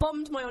just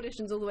bombed my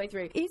auditions all the way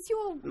through. Is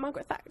your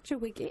Margaret Thatcher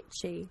wig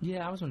itchy?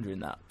 Yeah, I was wondering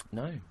that.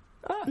 No.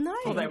 Oh, no.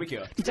 Oh, there we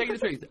go. To tell you the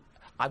truth,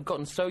 I've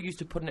gotten so used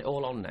to putting it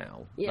all on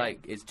now. Yeah.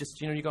 Like, it's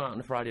just, you know, you go out on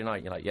a Friday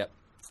night, you're like, yep,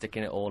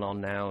 sticking it all on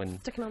now, and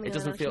Sticking on the it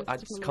doesn't feel, eyelashes, I'm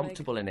sticking just on the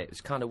comfortable in it.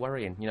 It's kind of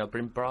worrying. You know, I've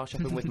been bra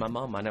shopping with my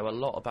mum. I know a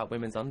lot about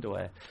women's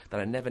underwear that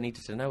I never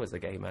needed to know as a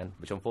gay man,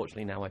 which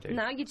unfortunately now I do.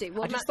 Now you do.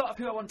 Well, I just thought of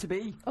who I want to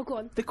be. Oh, go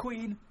on. The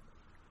Queen.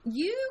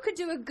 You could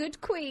do a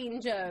good queen,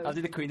 Joe. I'll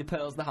do the Queen, the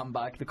pearls, the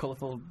handbag, the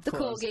colourful The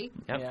clothes. corgi.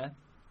 Yep. Yeah.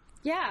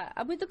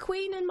 Yeah, with the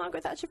Queen and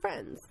Margaret Thatcher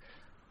friends.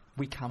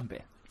 We can be.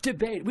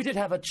 Debate. We did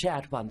have a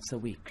chat once a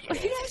week.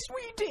 Yes,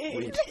 we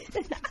did.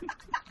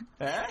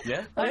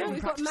 Yeah. Oh,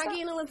 we've got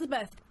Maggie and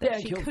Elizabeth. that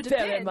Thank she you could have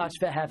very been. much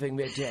for having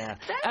me, dear.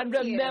 And you.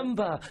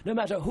 remember, no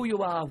matter who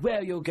you are,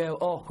 where you go,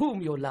 or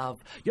whom you love,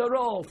 you're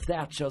all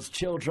Thatcher's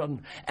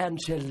children, and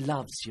she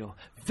loves you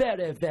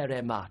very,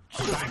 very much.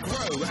 Back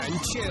row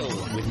and chill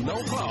with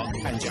Noel Clark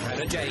and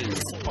Johanna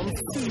James on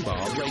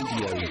Fubar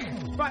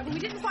Radio. Right, well, we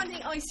didn't find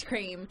any ice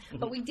cream,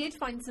 but we did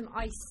find some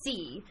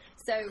icy.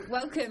 So,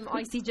 welcome,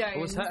 Icy Jones.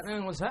 What's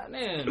happening? What's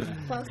happening?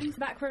 Welcome to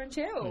Back Row and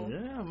Chill.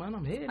 Yeah, man,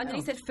 I'm here. I know now.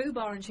 you said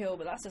Fubar and Chill,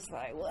 but that's just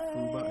like, what?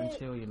 Fubar and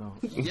chill, you know.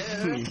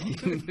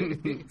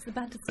 It's the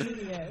banter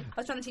studio. I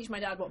was trying to teach my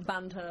dad what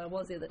banter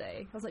was the other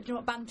day. I was like, do you know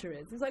what banter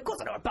is? He's like, of course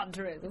I know what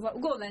banter is. I was like,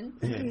 well, go on then.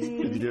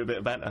 Can you do a bit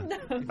of banter?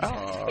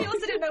 He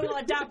also didn't know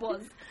what a dab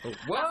was.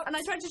 What? And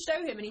I tried to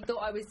show him, and he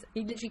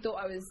literally thought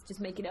I was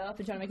just making it up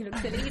and trying to make it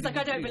look silly. He's like,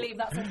 I don't believe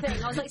that's a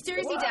thing. I was like,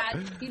 seriously,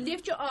 Dad, you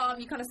lift your arm,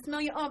 you kind of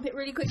smell your armpit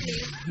really quickly.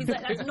 He's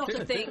like, that's not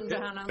a thing,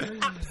 Johanna. I was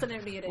like,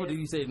 absolutely it is. What do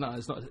you say? No,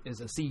 it's not. It's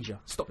a seizure.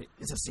 Stop it.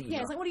 It's a seizure.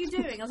 Yeah, it's like, what are you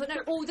doing? I was like,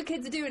 no, all the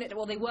kids are doing it.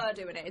 Well, they were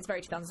doing it. It's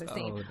very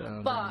 2016. Oh,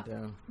 damn, but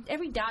damn.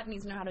 every dad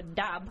needs to know how to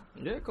dab.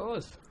 Yeah, of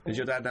course. Does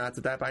your dad know how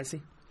to dab,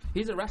 Icy?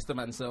 He's a Rasta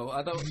man, so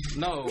I don't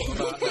know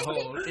about the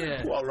whole.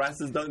 Yeah. What,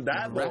 Rastas don't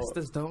dab? or-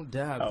 Rastas don't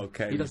dab.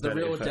 Okay, he does you've the done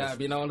it real first. dab,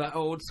 you know, that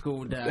old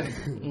school dab.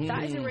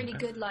 That is a really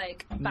good,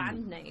 like,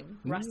 band name.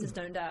 Rastas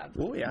Don't Dab.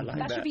 Oh, yeah, I like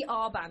That that. should be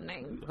our band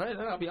name. Right,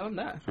 I'll be on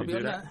that. I'll Should be we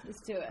on do that. that?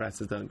 Let's do it.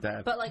 Rastas don't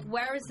dab. But like,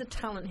 where is the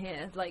talent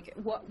here? Like,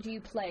 what do you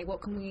play?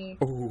 What can we?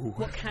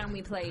 What can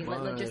we play? Like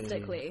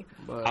logistically,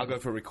 I'll go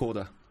for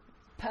recorder.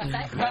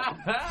 perfect.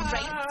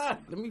 Great.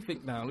 Let me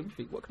think now. Let me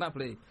think. What can I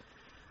play?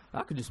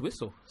 I could just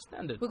whistle.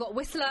 Standard. We've got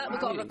whistler. We've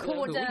got a Yeah,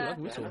 recorder. I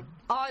can whistle.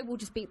 I will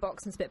just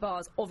beatbox and spit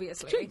bars.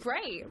 Obviously,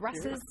 great.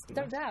 Rastas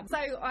don't dab. So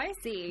I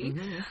see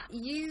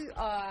you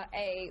are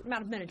a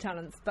man of many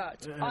talents,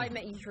 but I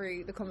met you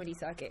through the comedy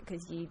circuit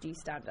because you do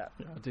stand up.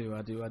 I do.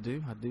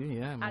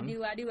 Yeah, man.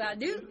 I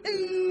do.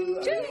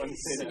 Ooh,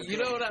 You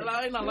know that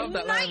line? I love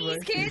that line.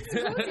 nice bro. kids.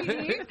 Of course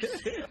you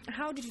do.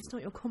 How did you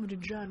start your comedy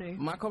journey?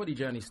 My comedy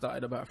journey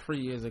started about 3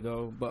 years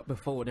ago, but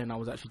before then I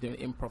was actually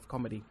doing improv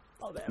comedy.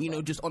 You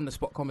know, just on the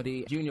spot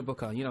comedy. Junior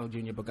Booker, you know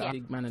Junior Booker, Yeah.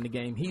 big man in the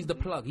game. He's the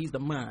plug, he's the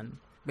man.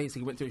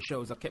 Basically went to his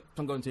shows. I kept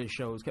on going to his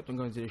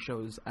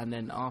shows, and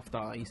then after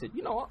he said,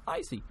 you know what,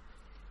 Icy,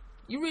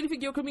 you really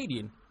think you're a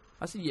comedian?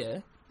 I said, yeah.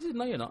 He said,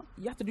 no, you're not.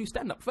 You have to do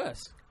stand-up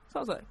first. So I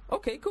was like,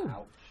 okay, cool.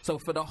 Ouch. So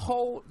for the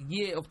whole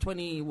year of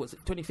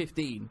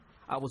 2015,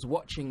 I was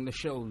watching the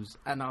shows,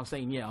 and I was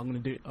saying, yeah, I'm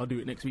going to do it. I'll do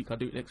it next week.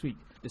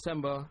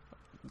 December,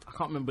 I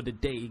can't remember the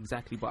day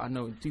exactly, but I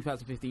know in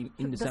 2015,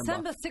 in December.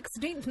 December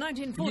 16th, You know,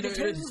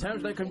 1942. it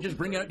sounds like I'm just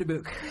bringing out the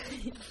book.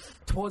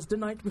 'Twas the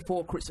night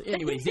before Christmas.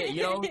 Anyways, yeah,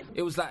 you know,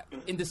 it was like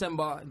in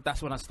December,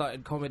 that's when I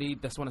started comedy,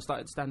 that's when I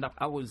started stand-up.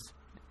 I was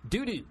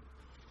doo-doo.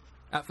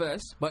 at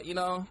first, but you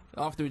know,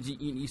 afterwards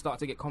you start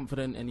to get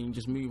confident and you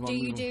just move on. Do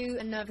you do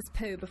a nervous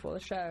poo before the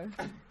show?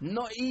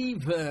 Not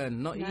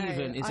even.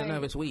 It's a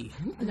nervous wee.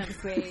 A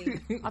nervous wee.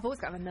 I've always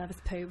got to have a nervous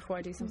poo before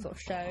I do some sort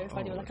of show. If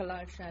I do like a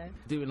live show.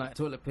 Doing like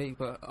toilet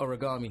paper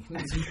origami.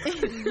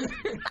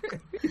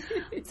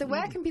 So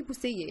where can people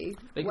see you?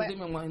 They can see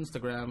me on my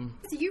Instagram.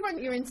 So you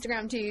run your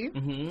Instagram too.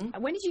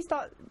 Mm-hmm. When did you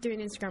start doing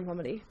Instagram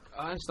comedy?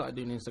 I started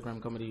doing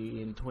Instagram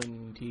comedy in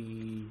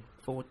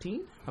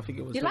 2014. I think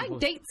it was. You like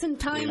dates and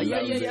times?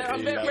 Yeah.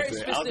 I'm very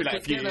specific. I'll be like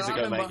a few years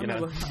ago, mate. You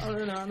know.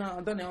 No,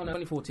 I've done it on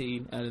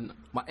 2014, and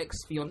my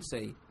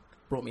ex-fiance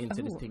brought me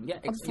into this thing. Yeah,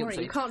 I'm sorry,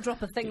 you can't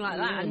drop a thing like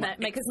that and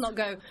make us not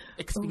go.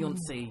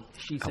 Ex-fiance.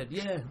 She said,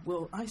 "Yeah,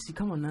 well, Icy,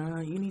 come on now.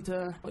 You need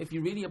to. If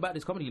you're really about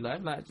this comedy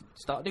life, like,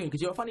 start doing,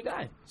 because you're a funny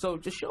guy. So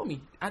just show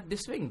me, add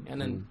this thing, and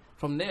then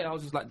from there, I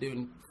was just like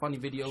doing funny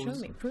videos. Show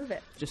me, prove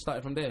it. Just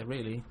started from there,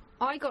 really."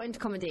 I got into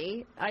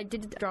comedy. I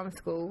did drama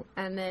school,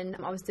 and then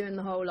I was doing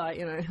the whole, like,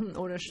 you know,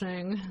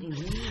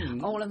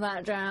 auditioning, all of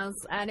that jazz,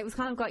 and it was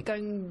kind of like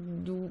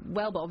going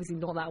well, but obviously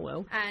not that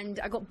well. And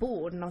I got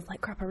bored, and I was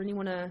like, crap,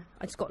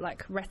 I just got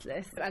like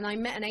restless. And I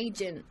met an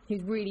agent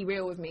who's really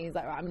real with me. He's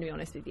like, right, I'm gonna be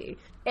honest with you.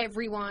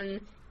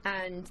 Everyone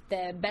and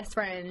their best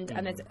friend,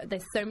 and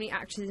there's so many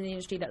actors in the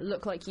industry that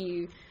look like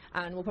you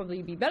and will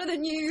probably be better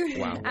than you.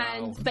 Wow.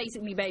 And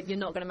basically, babe, you're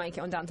not going to make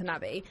it on Downton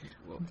Abbey.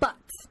 But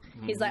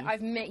he's like,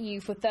 I've met you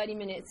for 30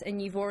 minutes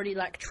and you've already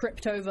like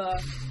tripped over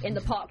in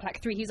the park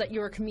like 3. He's like,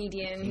 you're a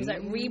comedian. He's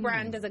like,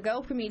 rebrand as a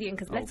girl comedian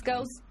because less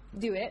girls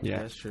do it.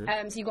 Yeah, that's true.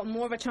 So you've got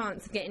more of a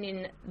chance of getting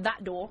in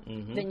that door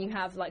than you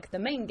have like the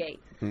main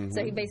gate.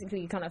 So he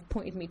basically kind of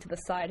pointed me to the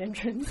side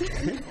entrance.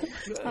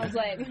 I was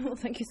like, well,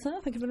 thank you, sir.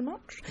 Thank you very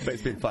much. But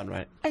it's been fun,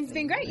 right? And it's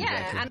been great,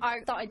 yeah. And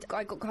I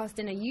got cast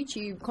in a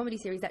YouTube comedy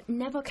series that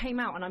never came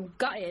out, and I'm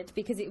gutted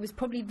because it was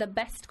probably the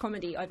best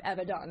comedy I've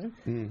ever done.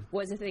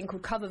 Was a thing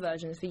called Cover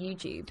Versions for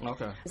YouTube.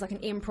 Okay. It was like an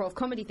improv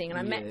comedy thing, and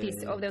I met these.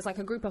 There was like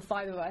a group of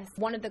 5 of us.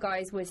 One of the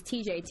guys was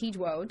TJ Tej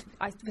World.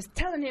 I was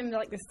telling him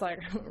like this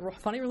like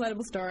funny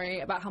relatable story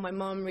about how my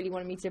mum really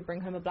wanted me to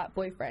bring home a black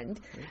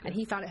boyfriend, and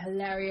he found it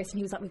hilarious, and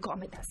he was like, we've got to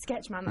make that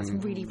sketch, man, that's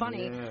really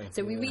funny.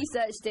 So we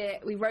researched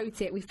it, we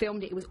wrote it, we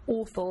filmed it. It was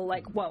awful,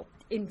 like, well,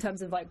 in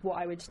terms of like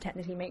what I would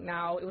technically make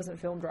now, it wasn't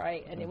filmed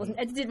right and it wasn't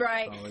edited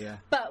right.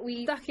 But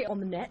we stuck it on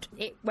the net.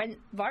 It went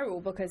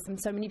viral because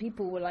so many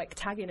people were like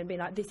tagging and being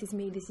like, this is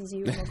me, this is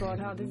you, oh my god,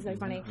 how this is so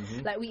funny.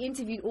 Like, we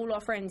interviewed all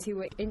our friends who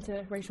were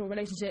interracial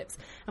relationships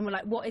and we're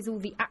like, what is all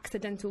the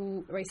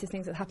accidental racist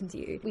things that happened to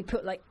you? We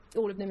put like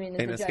all of them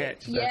in a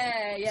sketch.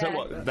 Yeah. So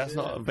what? That's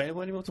not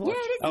available anymore to watch?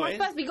 Yeah, it is.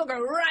 My first, we got to go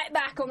right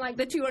back on like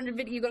the 200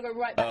 video. You got to go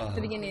right back to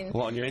the beginning.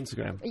 What, on your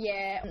Instagram?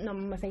 Yeah, no,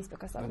 on my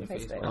Facebook. I started on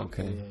Facebook.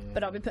 Okay.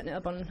 But I'll be putting it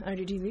up on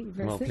OGTV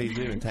very soon. Please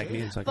do, and tag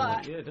me in so I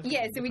can But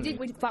yeah, so we did.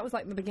 That was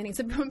like the beginning.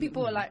 So when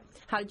people were like,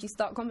 "How did you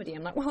start comedy?"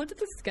 I'm like, "Well, I did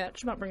this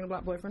sketch about bringing a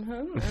black boyfriend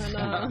home,"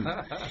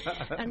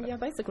 and yeah,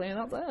 basically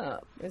that's it.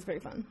 It was very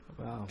fun.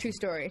 Wow. True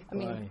story. I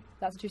mean,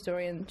 that's a true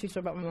story, and true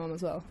story about my mom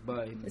as well.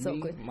 But it's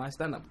awkward. My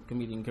stand-up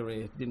comedian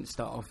career didn't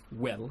start off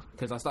well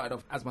because I started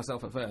off as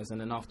myself at first, and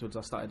then afterwards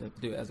I started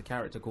to do it as a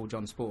character called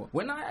John Sport.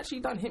 When I actually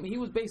done him, he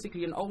was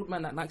basically an old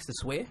man that likes to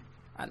swear.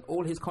 And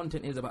all his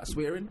content is about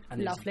swearing,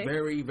 and it's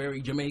very,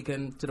 very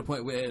Jamaican to the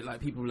point where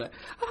like people are like,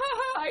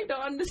 I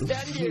don't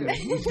understand you.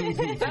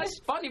 That's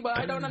funny, but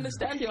I don't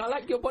understand you. I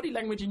like your body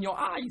language and your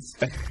eyes.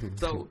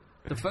 So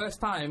the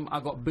first time I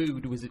got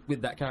booed was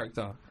with that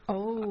character.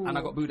 Oh. And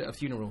I got booed at a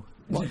funeral.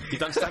 What? You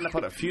done stand up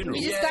at a funeral?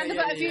 You just stand up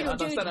at a funeral,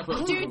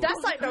 dude.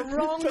 That's like the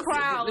wrong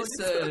crowd.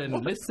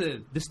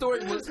 Listen. The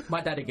story was my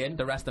dad again,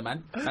 the Rasta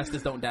man.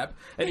 Rastas don't dab.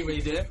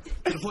 Anyways, yeah.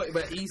 To the point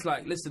where he's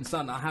like, listen,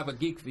 son, I have a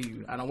gig for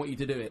you, and I want you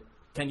to do it.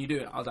 Can you do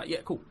it? I was like, yeah,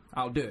 cool,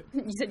 I'll do it.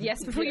 You said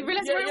yes before you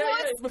realised what it was?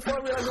 Yeah, before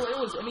I realised what it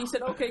was. And he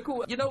said, okay,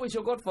 cool. You know it's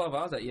your godfather?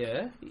 I was like,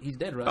 yeah, he's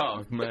dead, right?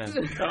 Oh,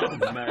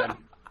 man.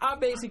 I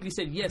basically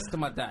said yes to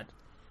my dad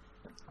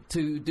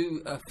to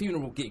do a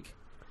funeral gig.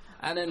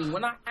 And then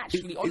when I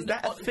actually... Is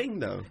that a thing,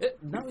 though?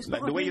 No, it's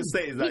like not the way you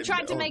say it is like... You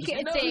tried to make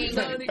it a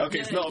thing. Okay,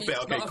 it's not a bit.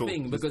 Okay, cool. A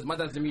thing because my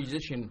dad's a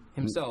musician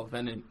himself,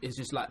 and then it's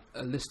just like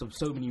a list of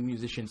so many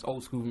musicians,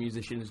 old school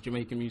musicians,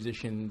 Jamaican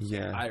musicians,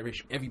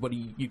 Irish,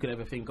 everybody you could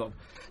ever think of.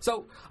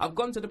 So I've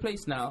gone to the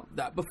place now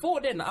that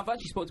before then I've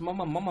actually spoke to my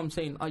mum. My mum's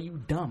saying, "Are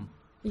you dumb?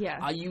 Yeah.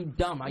 Are you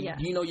dumb?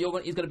 You know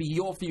it's going to be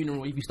your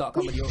funeral if you start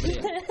comedy over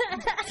there."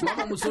 My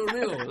mum was so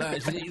real. Like,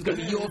 it's going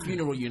to be your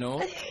funeral, you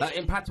know. Like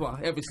in Patois,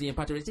 obviously in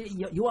Patois,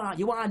 you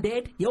are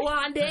dead. You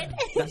are dead.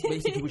 That's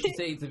basically what she's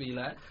saying to me.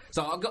 Like,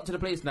 so I got to the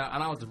place now,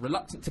 and I was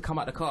reluctant to come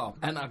out the car,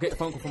 and I get a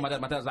phone call from my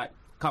dad. My dad's like,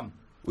 "Come."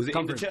 Was it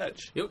Come in the through.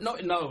 church? No,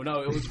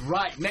 it was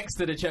right next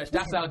to the church.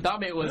 That's how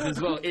dumb it was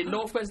as well. In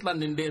Northwest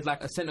London, there's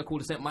like a centre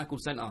called the St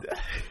Michael's Centre.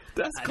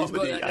 That's And it's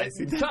comedy. got- I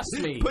see. Trust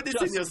me. Put this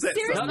in your set.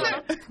 No,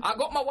 son. I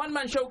got my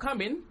one-man show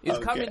coming. It's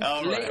Okay, coming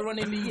all right. later on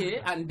in the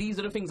year, and these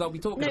are the things I'll be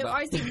talking No, about.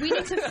 honestly, we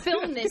need to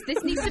film this.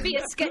 This needs to be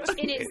a sketch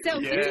in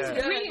itself. It Yeah.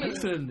 is brilliant.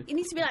 Listen. It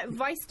needs to be like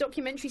Vice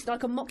documentary style,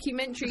 like a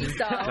mockumentary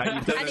style. Like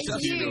you've done and it it's at a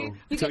funeral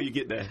until you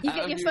get there. You At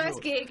get a your funeral.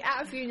 first gig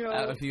at a funeral,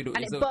 At a funeral,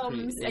 and it's it a bombs,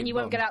 pretty- and you it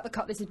won't get bombs. out the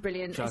car. This is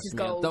brilliant. Trust this is me.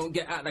 gold. Don't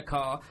get out of the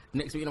car.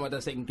 Next week, you know my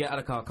dad's saying, get out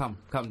of the car.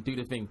 Come, do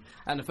the thing.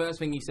 And the first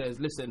thing he says,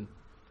 listen,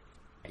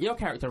 your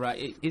character,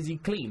 right? Is he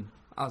clean?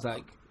 I was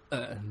like,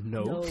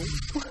 no.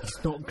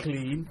 It's not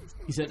clean.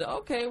 He said,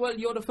 okay, well,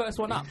 you're the first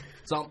one up.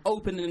 So I'm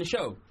opening the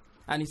show.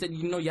 And he said,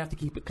 you know, you have to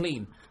keep it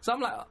clean. So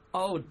I'm like,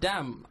 oh,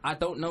 damn, I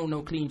don't know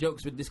no clean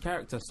jokes with this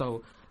character.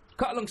 So,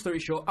 cut a long story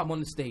short, I'm on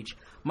the stage.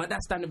 My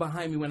dad's standing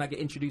behind me when I get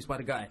introduced by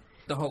the guy,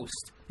 the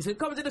host. He said,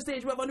 come to the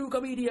stage, we have a new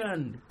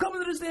comedian. Come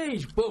to the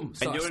stage. Boom.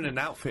 So And you're in an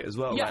outfit as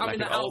well. yeah, right? I'm like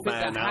in an the old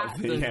outfit, man the hat,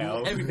 outfit. the-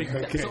 Yeah. everything.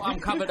 Okay. So I'm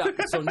covered up.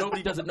 So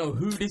nobody doesn't know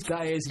who this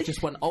guy is. He's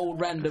just one old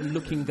random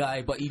looking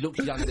guy, but he looks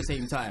young at the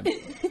same time.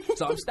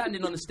 So I'm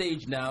standing on the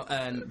stage now,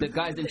 and the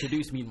guys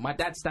introduced me. My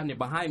dad's standing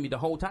behind me the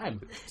whole time.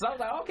 So I was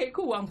like, okay,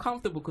 cool. I'm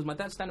comfortable because my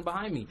dad's standing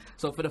behind me.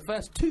 So for the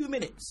first 2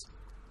 minutes,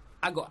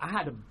 I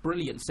had a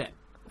brilliant set.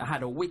 I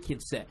had a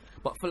wicked set.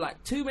 But for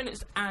like 2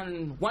 minutes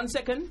and 1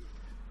 second,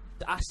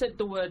 I said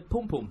the word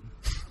pum pum.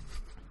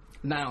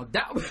 Now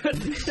that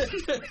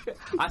word,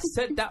 I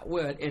said that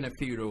word in a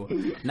funeral.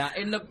 Now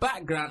in the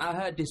background, I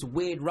heard this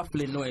weird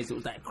ruffling noise. It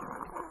was like,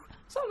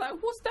 so I'm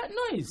like, what's that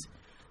noise?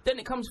 Then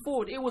it comes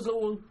forward. It was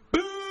all,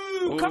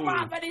 boo! Come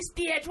off of the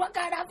stage. What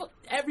kind of?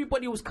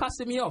 Everybody was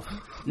cussing me off.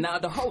 Now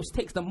the host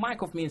takes the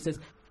mic off me and says,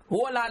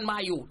 hold on, my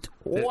youth.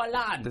 Hold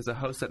on. There's a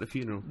host at the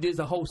funeral. There's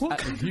a host at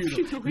the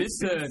funeral.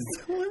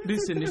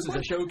 Listen, this is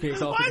a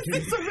showcase after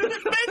the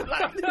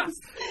funeral.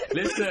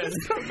 Listen,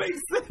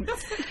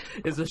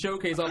 it's a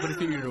showcase after the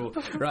funeral.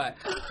 Right,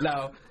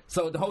 now,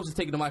 so the host is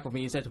taking the mic off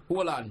me and said,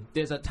 hold on,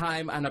 there's a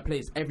time and a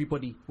place.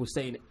 Everybody was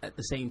saying at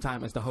the same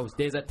time as the host,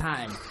 there's a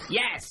time,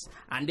 yes,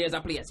 and there's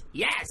a place,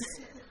 yes,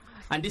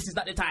 and this is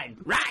not the time,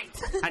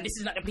 right, and this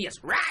is not the place,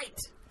 right.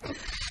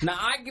 Now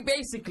I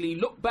basically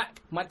look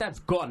back, my dad's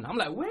gone. I'm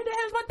like, where the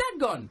hell's my dad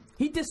gone?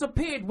 He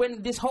disappeared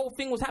when this whole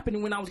thing was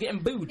happening when I was getting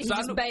booed. He So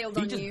just bailed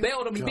he on just you.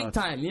 bailed on me big God.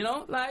 time, you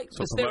know? Like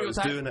So the promoters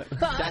stereotype. doing it.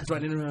 But- Dad's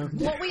running around.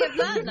 What we have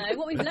learned, though,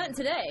 what we've learned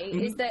today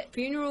is that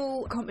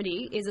funeral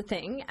comedy is a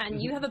thing,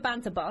 and you have a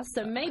banter bus,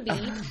 so maybe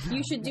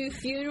you should do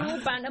funeral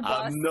banter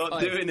bus I'm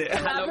not doing it.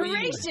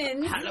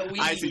 collaboration.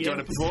 Halloween. I see. Do you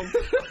want to perform?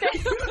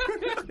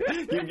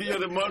 You're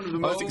the one with the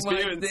most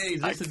experience.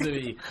 Days, listen to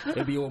me.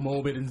 It'll be all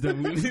morbid and stuff.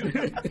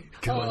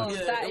 Oh,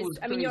 Yeah, that it is. was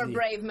I mean, you're a crazy.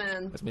 brave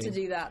man That's me. to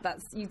do that.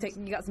 That's you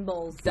got some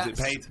balls. Is it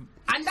paid?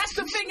 And that's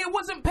the thing, it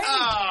wasn't paid.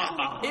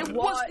 It was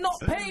What? not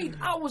paid.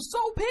 I was so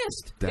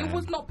pissed. Damn. It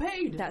was not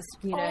paid. That's,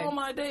 you know. Oh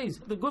my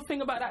days. The good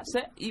thing about that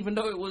set, even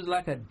though it was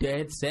like a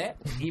dead set,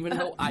 even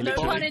though I No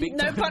bombed pun, big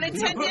no time- pun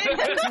intended.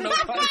 No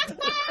pun-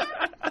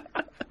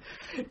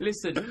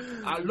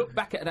 Listen, I look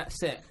back at that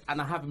set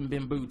and I haven't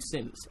been booed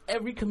since.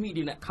 Every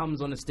comedian that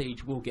comes on the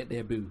stage will get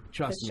their boo.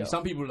 Trust For me. sure.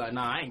 Some people are like,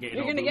 nah, I ain't getting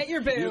You're no gonna boo. get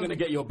your boo. You're gonna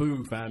get your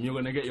boo, fam. You're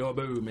gonna get your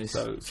boo, miss.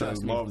 So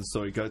Trust me. moral of the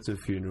story: go to a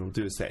funeral,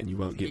 do a set, and you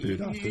won't get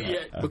booed after Yeah,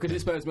 that. because Okay.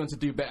 this person wants to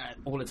do better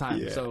all the time.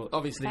 Yeah. So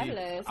obviously,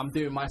 Fabulous. I'm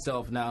doing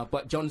myself now.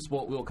 But John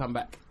Sport will come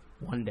back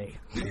one day.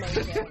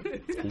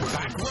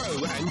 Back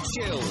row and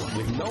chill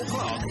with Noel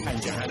Clark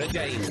and Johanna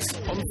James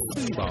on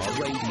Fubar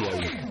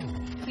Radio.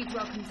 Huge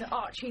welcome to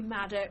Archie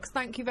Maddox.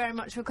 Thank you very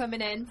much for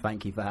coming in.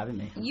 Thank you for having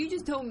me. You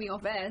just told me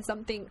off air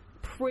something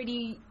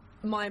pretty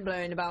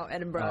mind-blowing about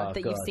Edinburgh Oh,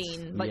 that God. you've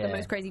seen. Like the Yeah.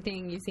 most crazy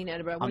thing you've seen in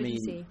Edinburgh. What I did mean, you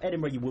see?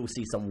 Edinburgh, you will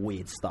see some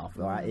weird stuff,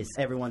 all right? It's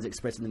everyone's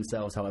expressing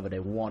themselves however they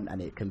want,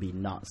 and it can be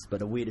nuts. But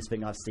the weirdest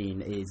thing I've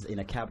seen is in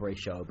a cabaret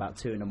show about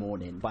 2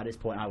 a.m. By this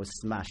point, I was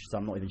smashed, so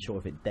I'm not even sure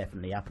if it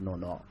definitely happened or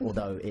not.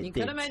 Although it You did.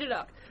 could have made it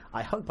up.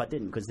 I hope I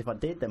didn't, because if I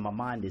did, then my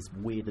mind is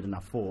weirder than I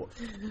thought.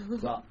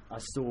 But I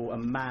saw a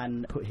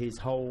man put his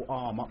whole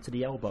arm up to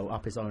the elbow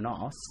up his own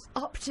arse.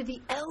 Up to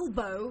the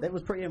elbow. That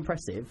was pretty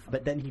impressive.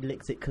 But then he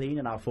licked it clean,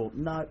 and I thought,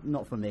 no,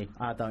 not for me.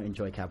 I don't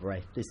enjoy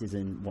cabaret. This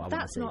isn't what I want to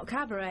That's see. not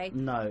cabaret.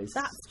 No, it's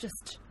That's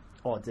just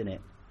odd, isn't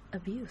it?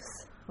 abuse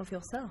of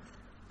yourself.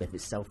 If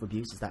it's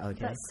self-abuse, is that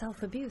okay? That's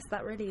self-abuse.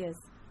 That really is.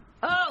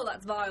 Oh,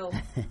 that's vile.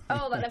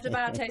 Oh, that left a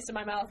bad taste in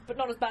my mouth, but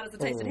not as bad as the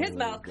taste in his Oh,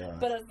 mouth, God.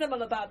 but a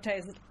similar bad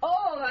taste.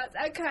 Oh,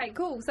 that's okay,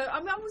 cool. So I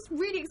was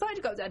really excited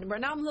to go to Edinburgh.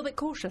 Now I'm a little bit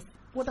cautious.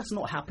 Well, that's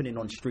not happening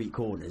on street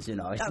corners, you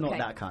know. It's not Okay.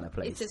 that kind of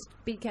place. It's just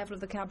be careful of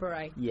the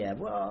cabaret. Yeah,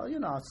 well, you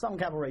know, some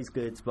cabaret's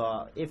good,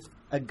 but if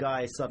a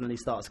guy suddenly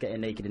starts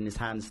getting naked and his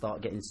hands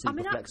start getting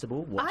super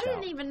flexible, watch I out.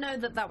 didn't even know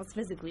that was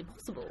physically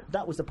possible.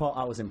 That was the part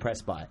I was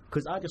impressed by,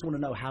 because I just want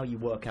to know how you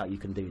work out you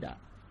can do that.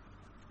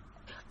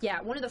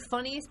 Yeah, one of the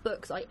funniest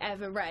books I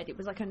ever read. It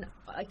was like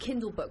a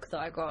Kindle book that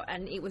I got,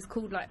 and it was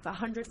called like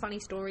 100 Funny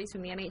Stories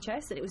from the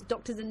NHS, and it was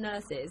doctors and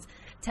nurses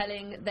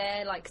telling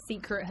their like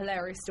secret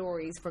hilarious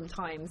stories from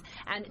times,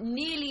 and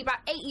nearly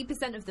about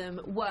 80% of them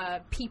were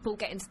people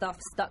getting stuff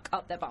stuck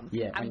up their bum.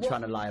 Yeah, and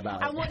trying to lie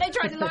about it. And what they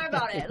tried to lie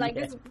about it. Like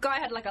this guy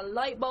had like a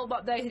light bulb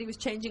up there, he was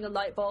changing a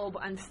light bulb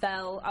and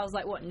fell. I was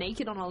like, what,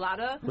 naked on a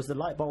ladder? Was the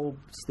light bulb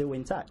still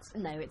intact?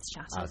 No, it's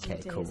shattered Okay,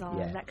 into cool. his arm,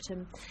 Yeah. wrecked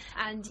him.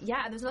 And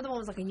yeah, there's another one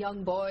was like a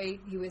young boy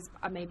who was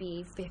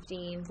maybe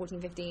 14,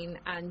 15,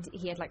 and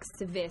he had like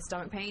severe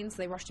stomach pain, so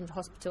they rushed him to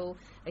hospital,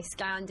 they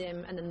scanned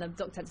him, and then the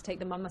doctor had to take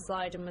the mum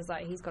aside and was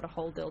like, he's got a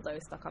whole dildo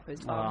stuck up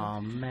his bum.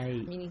 Oh,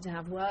 mate. You need to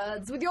have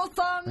words with your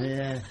son.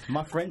 Yeah,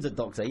 my friend's a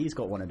doctor. He's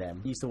got one of them.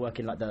 He used to work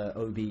in like the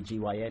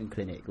OB/GYN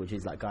clinic, which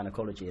is like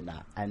gynecology and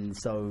that. And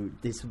so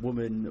this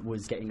woman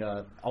was getting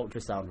a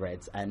ultrasound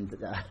read, and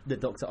the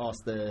doctor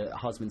asked the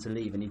husband to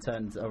leave, and he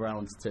turned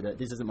around to the.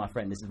 This isn't my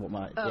friend. This is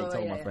what he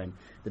told my friend.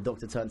 The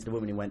doctor turned to the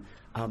woman and went,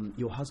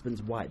 "Your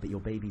husband's white, but your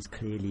baby's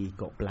clearly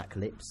got black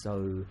lips.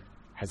 So."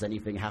 Has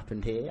anything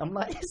happened here? I'm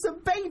like, it's a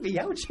baby.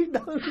 How do you know?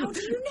 How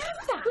do you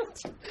know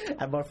that?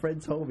 And my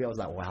friend told me, I was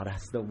like, wow,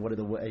 that's one of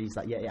the. He's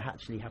like, yeah, it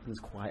actually happens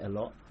quite a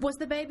lot. Was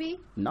the baby?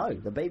 No,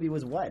 the baby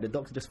was white. The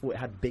doctor just thought it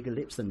had bigger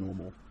lips than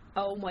normal.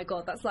 Oh my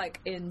god, that's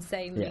like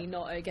insanely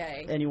not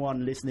okay.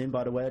 Anyone listening,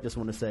 by the way, I just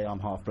want to say I'm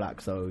half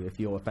black, so if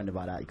you're offended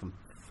by that, you can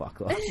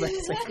fuck off.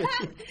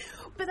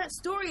 But that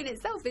story in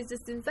itself is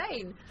just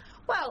insane.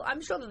 Well,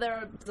 I'm sure that there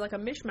are like a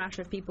mishmash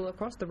of people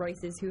across the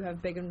races who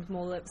have big and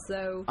small lips,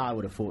 so I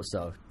would have thought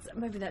so.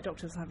 Maybe that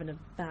doctor's having a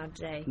bad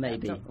day.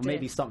 Maybe. Or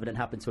maybe something had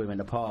happened to him in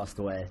the past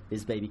where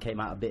his baby came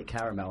out a bit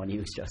caramel and he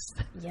was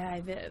just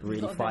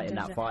really fighting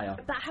that fire.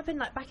 That happened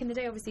like back in the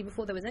day, obviously,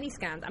 before there was any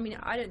scans. I mean,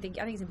 I think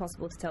it's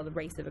impossible to tell the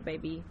race of a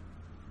baby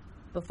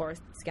before a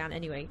scan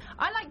anyway.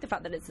 I like the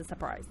fact that it's a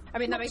surprise. I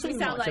mean, that makes me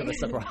sound like a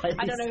surprise.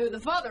 I don't know who the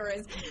father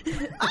is.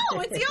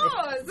 Oh, it's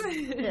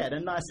yours! Yeah,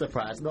 the nice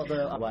surprise, not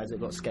the otherwise it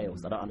got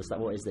scales. I don't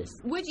understand. What is this?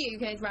 Would you,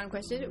 okay, round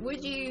question,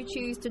 would you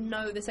choose to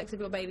know the sex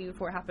of your baby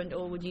before it happened,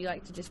 or would you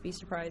like to just be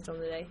surprised on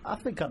the day? I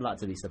think I'd like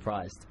to be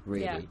surprised,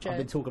 really. Yeah, I've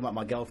been talking about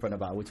my girlfriend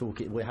about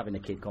we're having a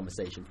kid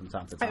conversation from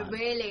time to time. Oh,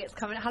 really? It's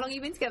coming. How long have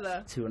you been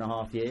together?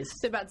 2.5 years.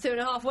 So about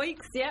 2.5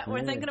 weeks, yeah?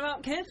 We're thinking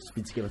about kids?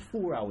 Been together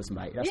 4 hours,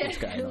 mate. That's what's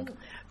going on.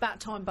 About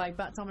time, babe.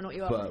 About time I knock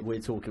you up. But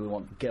we're talking, we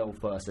want girl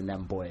first and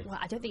then boy. Well,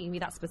 I don't think you can be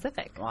that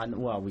specific.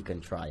 Well, we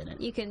can try,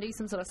 innit? You can do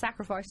some sort of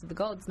sacrifice to the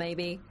gods,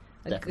 maybe.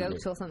 A Definitely.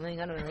 goat or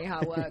something. I don't know really how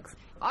it works.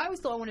 I always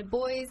thought I wanted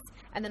boys,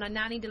 and then I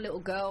nannied a little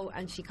girl,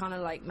 and she kind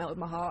of like melted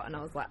my heart, and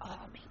I was like, oh,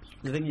 maybe.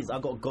 The thing is,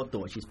 I've got a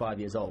goddaughter, she's 5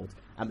 years old,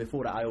 and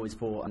before that I always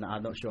thought, and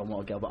I'm not sure I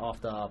want a girl, but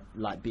after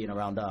like being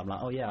around her, I'm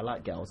like, oh yeah, I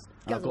like girls.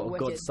 And I've got a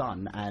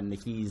godson, and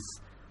he's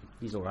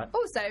alright.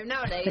 Also,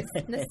 nowadays,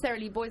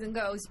 necessarily boys and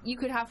girls, you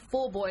could have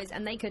 4 boys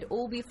and they could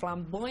all be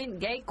flamboyant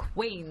gay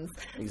queens.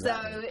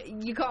 Exactly. So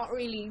you can't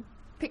really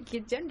pick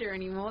your gender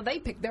anymore. They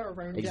pick their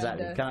own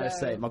Exactly. gender. Can I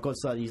say, my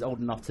godson, he's old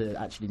enough to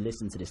actually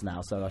listen to this now,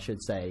 so I should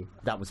say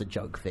that was a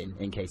joke, Finn,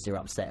 in case you're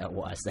upset at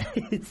what I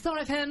said.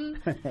 Sorry, Finn.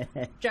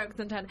 Jokes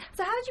on 10.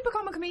 So how did you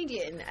become a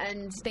comedian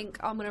and think,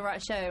 I'm going to write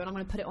a show and I'm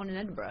going to put it on in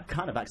Edinburgh?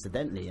 Kind of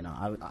accidentally, you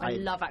know. I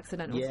love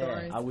accidental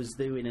stories. I was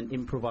doing an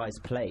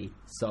improvised play,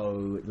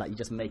 so like you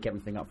just make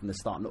everything up from the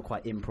start, not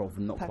quite improv,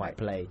 not quite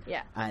play.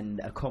 Yeah.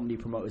 And a comedy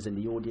promoter's in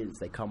the audience,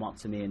 they come up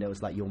to me and they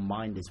was like, your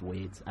mind is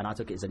weird. And I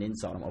took it as an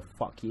insult. I'm like, oh,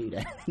 fuck you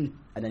then. And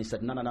then he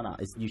said, no,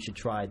 you should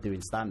try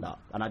doing stand-up.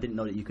 And I didn't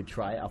know that you could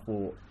try it.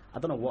 I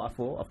don't know what I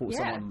thought. I thought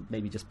someone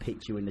maybe just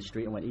picked you in the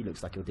street and went, he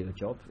looks like he'll do a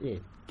job. Yeah,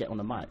 get on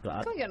the mic.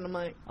 Like, Go get on the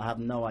mic. I have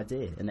no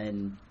idea. And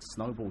then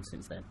snowballed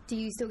since then. Do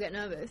you still get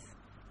nervous?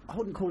 I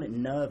wouldn't call it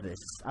nervous.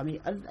 I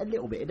mean, a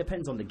little bit. It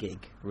depends on the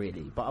gig,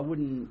 really. But I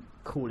wouldn't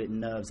call it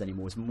nerves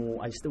anymore. It's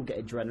more, I still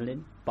get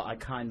adrenaline, but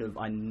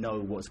I know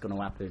what's going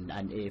to happen.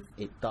 And if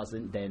it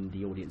doesn't, then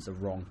the audience are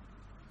wrong.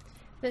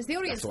 There's the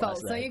audience fault,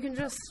 so you can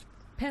just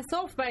piss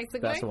off, basically.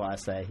 That's what I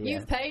say, yeah.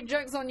 You've paid,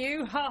 joke's on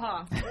you,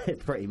 haha.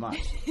 Pretty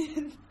much.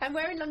 And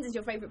where in London is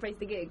your favourite place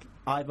to gig?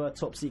 Either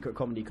Top Secret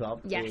Comedy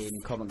Club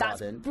in Covent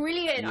Garden.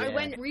 Brilliant. Yeah. I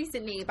went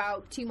recently,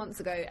 about 2 months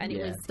ago, and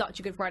it was such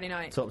a good Friday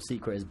night. Top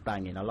Secret is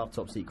banging. I love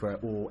Top Secret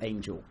or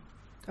Angel.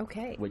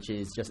 Okay. Which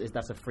is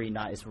that's a free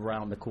night. It's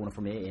around the corner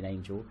from here in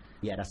Angel.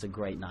 Yeah, that's a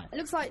great night. It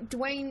looks like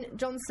Dwayne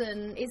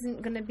Johnson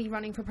isn't going to be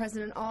running for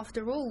president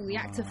after all. The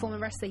actor, former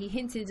wrestler, he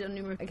hinted on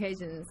numerous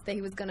occasions that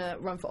he was going to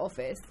run for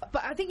office.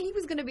 But I think he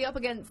was going to be up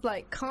against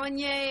like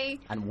Kanye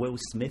and Will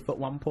Smith at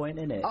one point,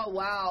 innit? Oh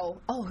wow.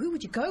 Oh, who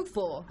would you go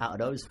for? Out of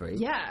those three?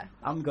 Yeah.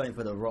 I'm going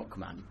for The Rock,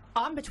 man.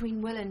 I'm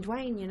between Will and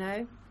Dwayne, you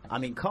know. I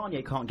mean,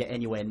 Kanye can't get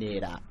anywhere near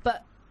that.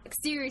 But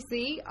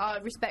seriously, I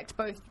respect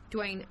both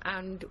Dwayne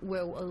and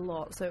Will a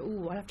lot.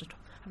 So, I'd have to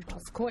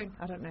toss a coin.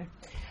 I don't know.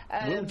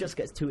 Will just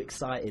gets too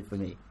excited for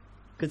me.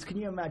 Because can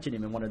you imagine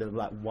him in one of the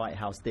like White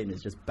House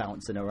dinners just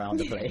bouncing around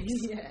the place?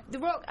 Yeah. The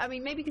Rock, I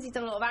mean, maybe because he's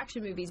done a lot of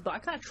action movies, but I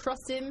kind of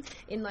trust him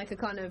in like a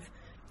kind of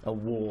a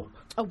war.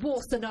 A war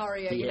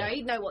scenario, you Yeah. know,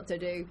 he'd know what to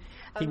do.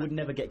 He would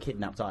never get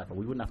kidnapped either.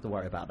 We wouldn't have to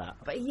worry about that.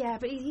 But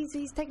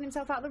he's taken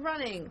himself out of the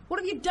running. What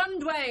have you done,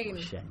 Dwayne?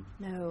 Shame.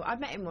 No, I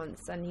met him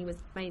once and he was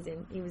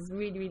amazing. He was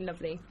really, really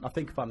lovely. I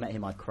think if I met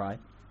him, I'd cry.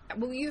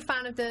 Were you a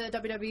fan of the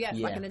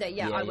WWF back in the day?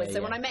 Yeah, Yeah, I was. yeah,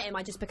 so when yeah. I met him,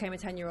 I just became a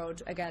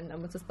 10-year-old again and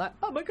was just like,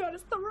 oh my god,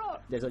 it's The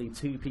Rock. There's only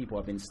 2 people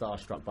I've been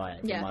starstruck by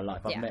in Yeah, my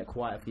life. I've yeah. met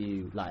quite a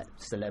few like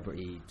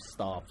celebrity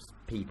staffs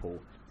people.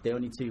 The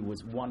only 2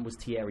 one was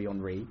Thierry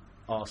Henry,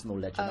 Arsenal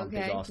legend. I'm a big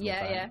Okay, Arsenal yeah,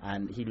 fan, yeah.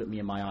 and he looked me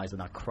in my eyes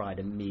and I cried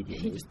immediately.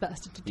 He just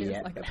burst into tears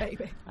Yeah. like a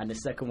baby. And the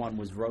second one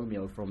was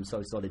Romeo from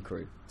So Solid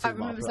Crew. I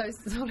remember So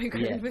Solid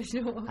Crew for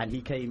sure. And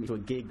he came to a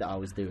gig that I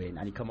was doing,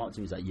 and he come up to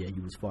me, he's like, "Yeah,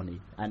 you was funny."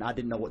 And I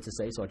didn't know what to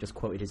say, so I just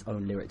quoted his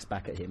own lyrics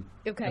back at him.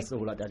 Okay. That's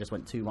all I just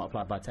went 2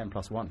 multiplied by 10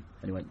 plus 1,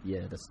 and he went,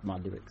 "Yeah, that's my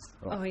lyrics."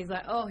 All right. Oh, he's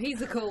like, oh,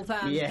 he's a cool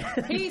fan.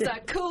 Yeah. He's a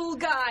cool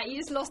guy. You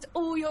just lost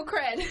all your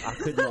cred.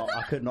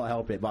 I could not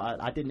help it,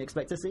 but I didn't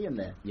expect to see him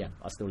there. Yeah,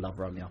 I still love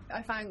Romeo.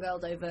 I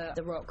fangirled over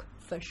The Rock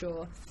for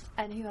sure.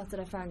 And who else did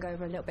I fangirl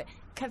over a little bit?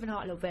 Kevin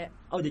Hart a little bit.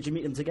 Oh, did you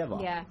meet them together?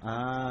 Yeah.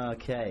 Ah,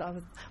 okay. I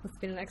was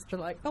feeling extra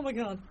like, oh my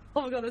god,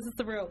 this is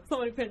surreal.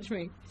 Somebody pinch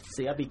me.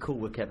 See, I'd be cool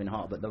with Kevin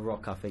Hart, but The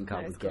Rock, I think I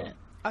No, would it's cool. get.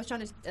 I was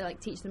trying to like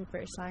teach them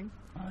British slang,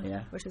 Oh,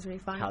 yeah. which was really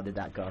fun. How did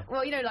that go?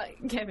 Well, you know, like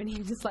Kevin, he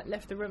just like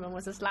left the room and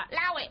was just like,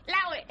 allow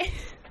it.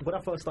 When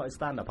I first started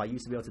stand-up, I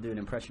used to be able to do an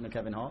impression of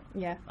Kevin Hart.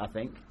 Yeah. I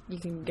think. You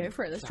can go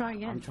for it. Let's try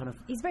again. I'm trying to.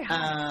 He's very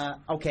hard.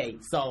 Okay,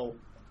 so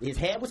his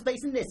hair was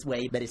facing this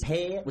way, but his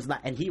hair was like,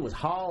 and he was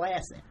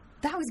haul-assing.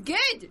 That was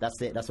good. That's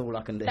it. That's all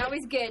I can do. That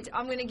was good.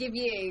 I'm going to give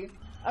you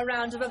a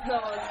round of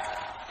applause.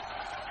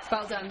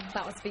 Well done.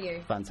 That was for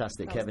you.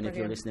 Fantastic, That was Kevin. If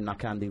you're brilliant. listening, I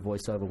can do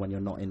voiceover when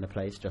you're not in the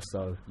place, just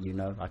so you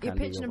know. I You're can do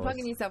pitching your and voice.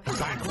 plugging yourself.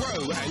 Back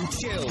row and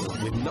chill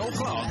with Noel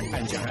Clark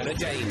and Johanna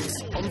James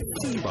on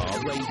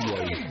Fubar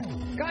Radio.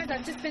 Guys,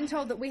 I've just been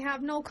told that we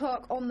have Noel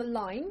Clark on the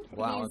line.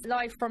 Wow. He's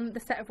live from the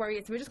set of Where He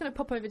Is. We're just going to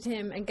pop over to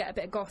him and get a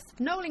bit of gossip.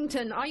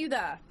 Noelington, are you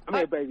there? I'm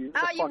here, baby.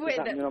 Are What you the fuck is with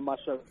happening it? on my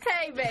show?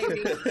 Hey,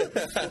 baby.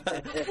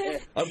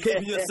 I'm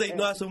keeping your seat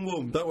nice and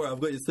warm. Don't worry, I've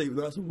got your seat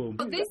nice and warm.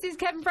 Well, this is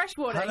Kevin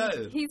Freshwater.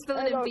 Hello. He's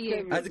filling in for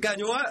you. How's it going?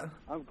 You alright?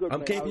 I'm good, I'm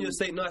mate. keeping How are your you?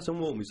 seat nice and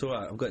warm. It's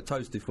alright. I've got it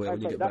toasted for you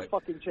when you Okay, get that back.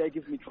 fucking chair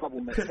gives me trouble,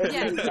 mate.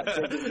 Every week that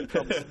chair gives me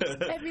trouble.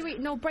 Every week,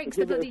 Noel breaks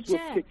the Give it a bloody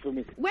swift chair. kick for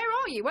me. Where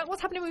are you?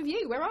 What's happening with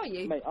you? Where are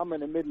you? Mate, I'm in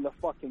the middle of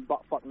fucking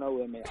butt-fuck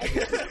nowhere, mate. I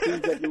get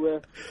trees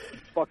everywhere,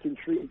 fucking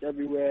trees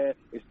everywhere.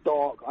 It's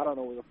dark. I don't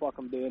know what the fuck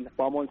I'm doing.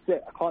 But I'm on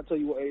set. I can't tell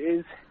you what it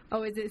is.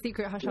 Oh, is it a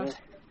secret? Hush, hush.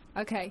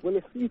 Okay. Well,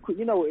 it's secret.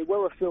 You know,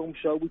 we're a film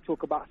show. We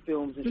talk about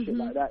films and shit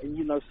like that. And,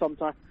 you know,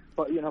 sometimes...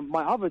 But, you know,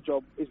 my other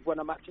job is when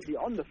I'm actually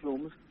on the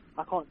films,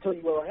 I can't tell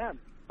you where I am.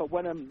 But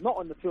when I'm not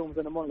on the films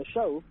and I'm on the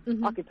show,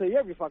 I can tell you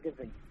every fucking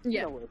thing. Yeah.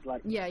 You know what it's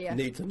like. Yeah, yeah.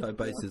 Need to know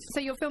basis. So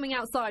you're filming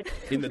outside?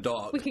 In the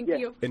dark. We can. Yeah.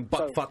 You're, In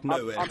butt-fuck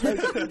nowhere. I'm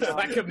basically now-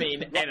 That could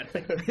mean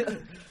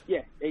anything.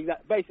 Yeah,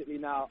 exactly. Basically,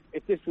 now,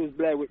 if this was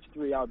Blair Witch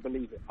 3, I would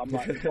believe it. I'm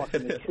like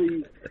fucking the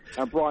trees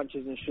and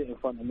branches and shit in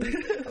front of me.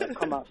 And I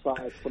come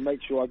outside to make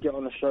sure I get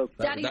on the show.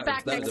 Daddy's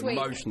back that next was week.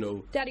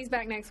 emotional. Daddy's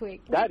back next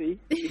week. Daddy?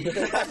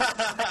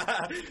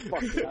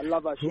 Fuck it, I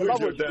love her. I Where's love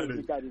your what she calls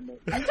me daddy,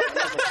 mate.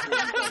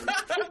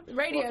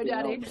 Radio Fucking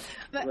daddy. hell.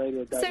 But-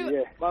 Radio daddy, so-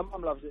 yeah. My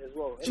mum loves it as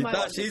well.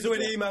 She's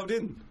already emailed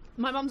in.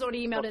 My mum's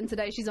already emailed in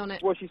today. She's on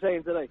it. What's she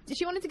saying today?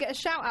 She wanted to get a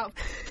shout out,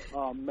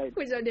 Oh, mate.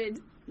 which I did.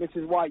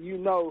 Mrs. White, you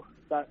know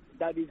that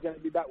Daddy's going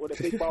to be back with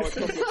a big bar of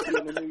chocolate for you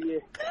in the new year.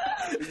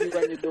 For you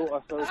and your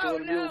daughter, so it's Oh, all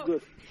real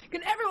good.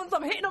 Can everyone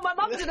stop hitting on my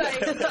mum today?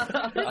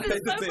 I This is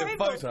need to so see a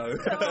painful.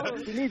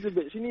 photo. She needs a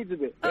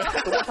bit, So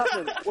what's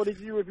happening? What did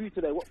you review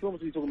today? What films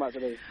were you talking about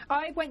today?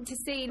 I went to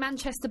see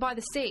Manchester by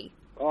the Sea.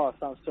 Oh,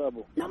 sounds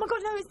terrible. Oh my god,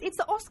 no, it's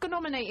the Oscar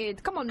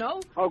nominated. Come on,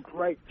 Noel. Oh,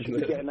 great. Should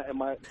be getting that in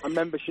my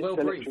membership Well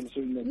selection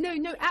soon then.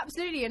 No,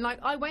 absolutely. And like,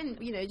 I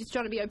went, you know, just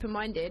trying to be open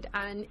minded,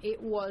 and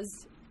it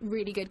was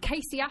really good.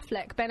 Casey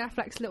Affleck, Ben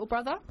Affleck's little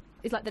brother,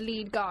 is like the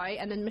lead guy,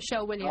 and then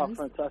Michelle Oh, Williams.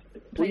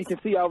 fantastic. Well, you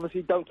can see I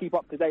obviously don't keep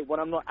up to date when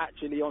I'm not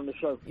actually on the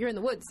show. You're in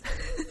the woods.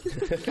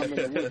 I'm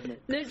in the woods, mate.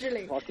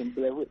 Literally. Fucking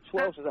Blair Witch.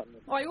 What else is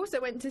happening? I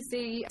also went to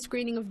see a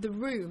screening of The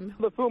Room.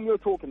 The film you're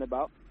talking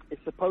about is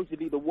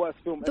supposedly the worst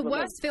film The ever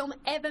worst film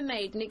ever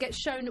made, and it gets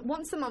shown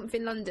once a month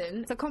in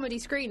London. It's a comedy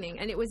screening,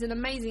 and it was an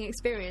amazing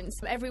experience.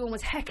 Everyone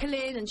was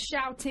heckling and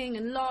shouting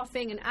and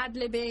laughing and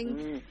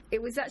ad-libbing.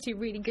 It was actually a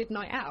really good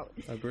night out.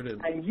 Oh,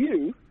 brilliant. And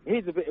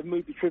here's a bit of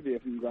movie trivia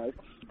for you guys.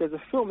 There's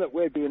a film that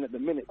we're doing at the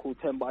minute called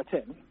 10 by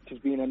 10, which is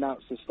being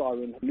announced as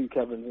starring Luke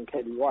Evans and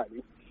Kelly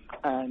Riley.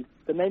 And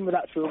the name of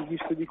that film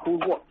used to be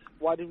called what?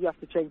 Why did we have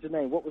to change the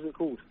name? What was it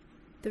called?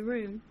 The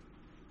Room.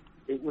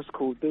 It was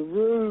called The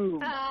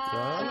Room.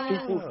 And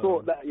people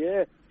thought that,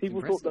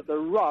 thought that The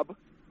Rub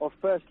of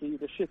firstly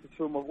the shittest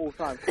film of all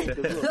time called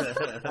The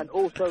Room, and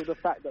also the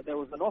fact that there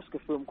was an Oscar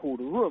film called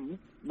Room.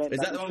 Is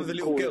that the one with the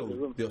little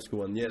girl? The Oscar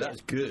one? Yeah,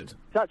 that's good.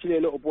 It's actually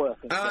a little boy, I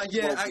think.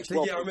 Yeah,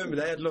 actually, I remember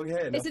they had long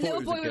hair. It's a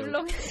little boy with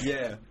long hair.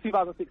 Yeah.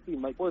 2016,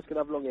 mate. Boys can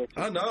have long hair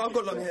too. I know, I've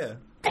got long hair.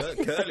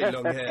 Curly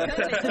long hair.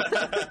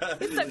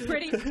 It's so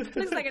pretty.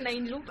 Looks like an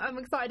angel. I'm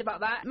excited about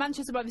that.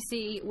 Manchester by the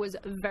Sea was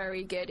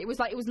very good. It was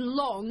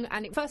long,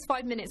 and the first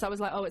 5 minutes I was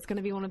like, oh, it's going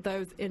to be one of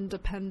those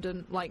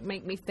independent, like,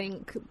 make me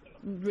think,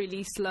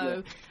 really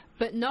slow. Yeah.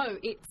 But no,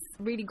 it's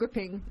really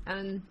gripping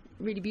and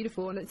really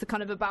beautiful, and it's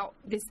kind of about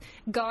this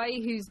guy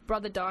whose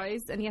brother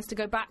dies, and he has to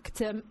go back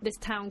to this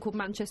town called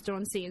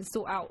Manchester-on-Sea and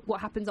sort out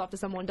what happens after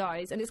someone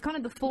dies, and it's kind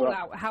of the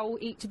fallout, how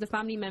each of the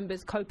family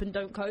members cope and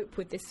don't cope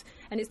with this,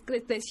 and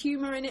there's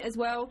humour in it as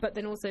well, but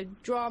then also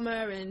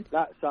drama. And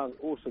that sounds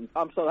awesome.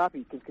 I'm so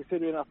happy, because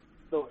considering I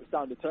thought it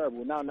sounded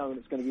terrible, now knowing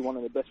it's going to be one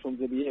of the best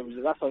films of the year,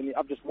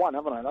 I've just won,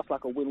 haven't I? That's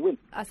like a win-win.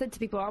 I said to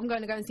people, I'm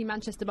going to go and see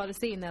Manchester by the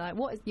Sea, and they're like,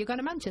 what? You're going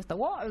to Manchester?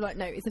 What? I'm like,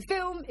 no, it's a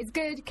film, it's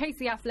good,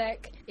 Casey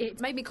Affleck, it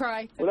made me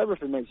cry. Well,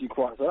 everything makes you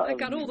cry, so I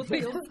got all the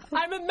feels.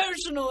 I'm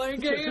emotional,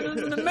 okay? I'm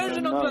an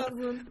emotional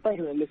person. Thank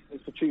you,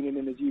 listeners, for tuning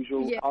in as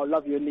usual. Yeah. I'll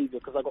love you and leave you,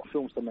 because I've got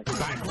films to make.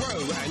 Back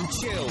Row and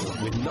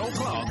Chill with Noel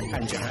Clark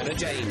and Johanna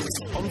James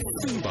on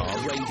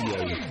Fubar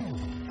Radio.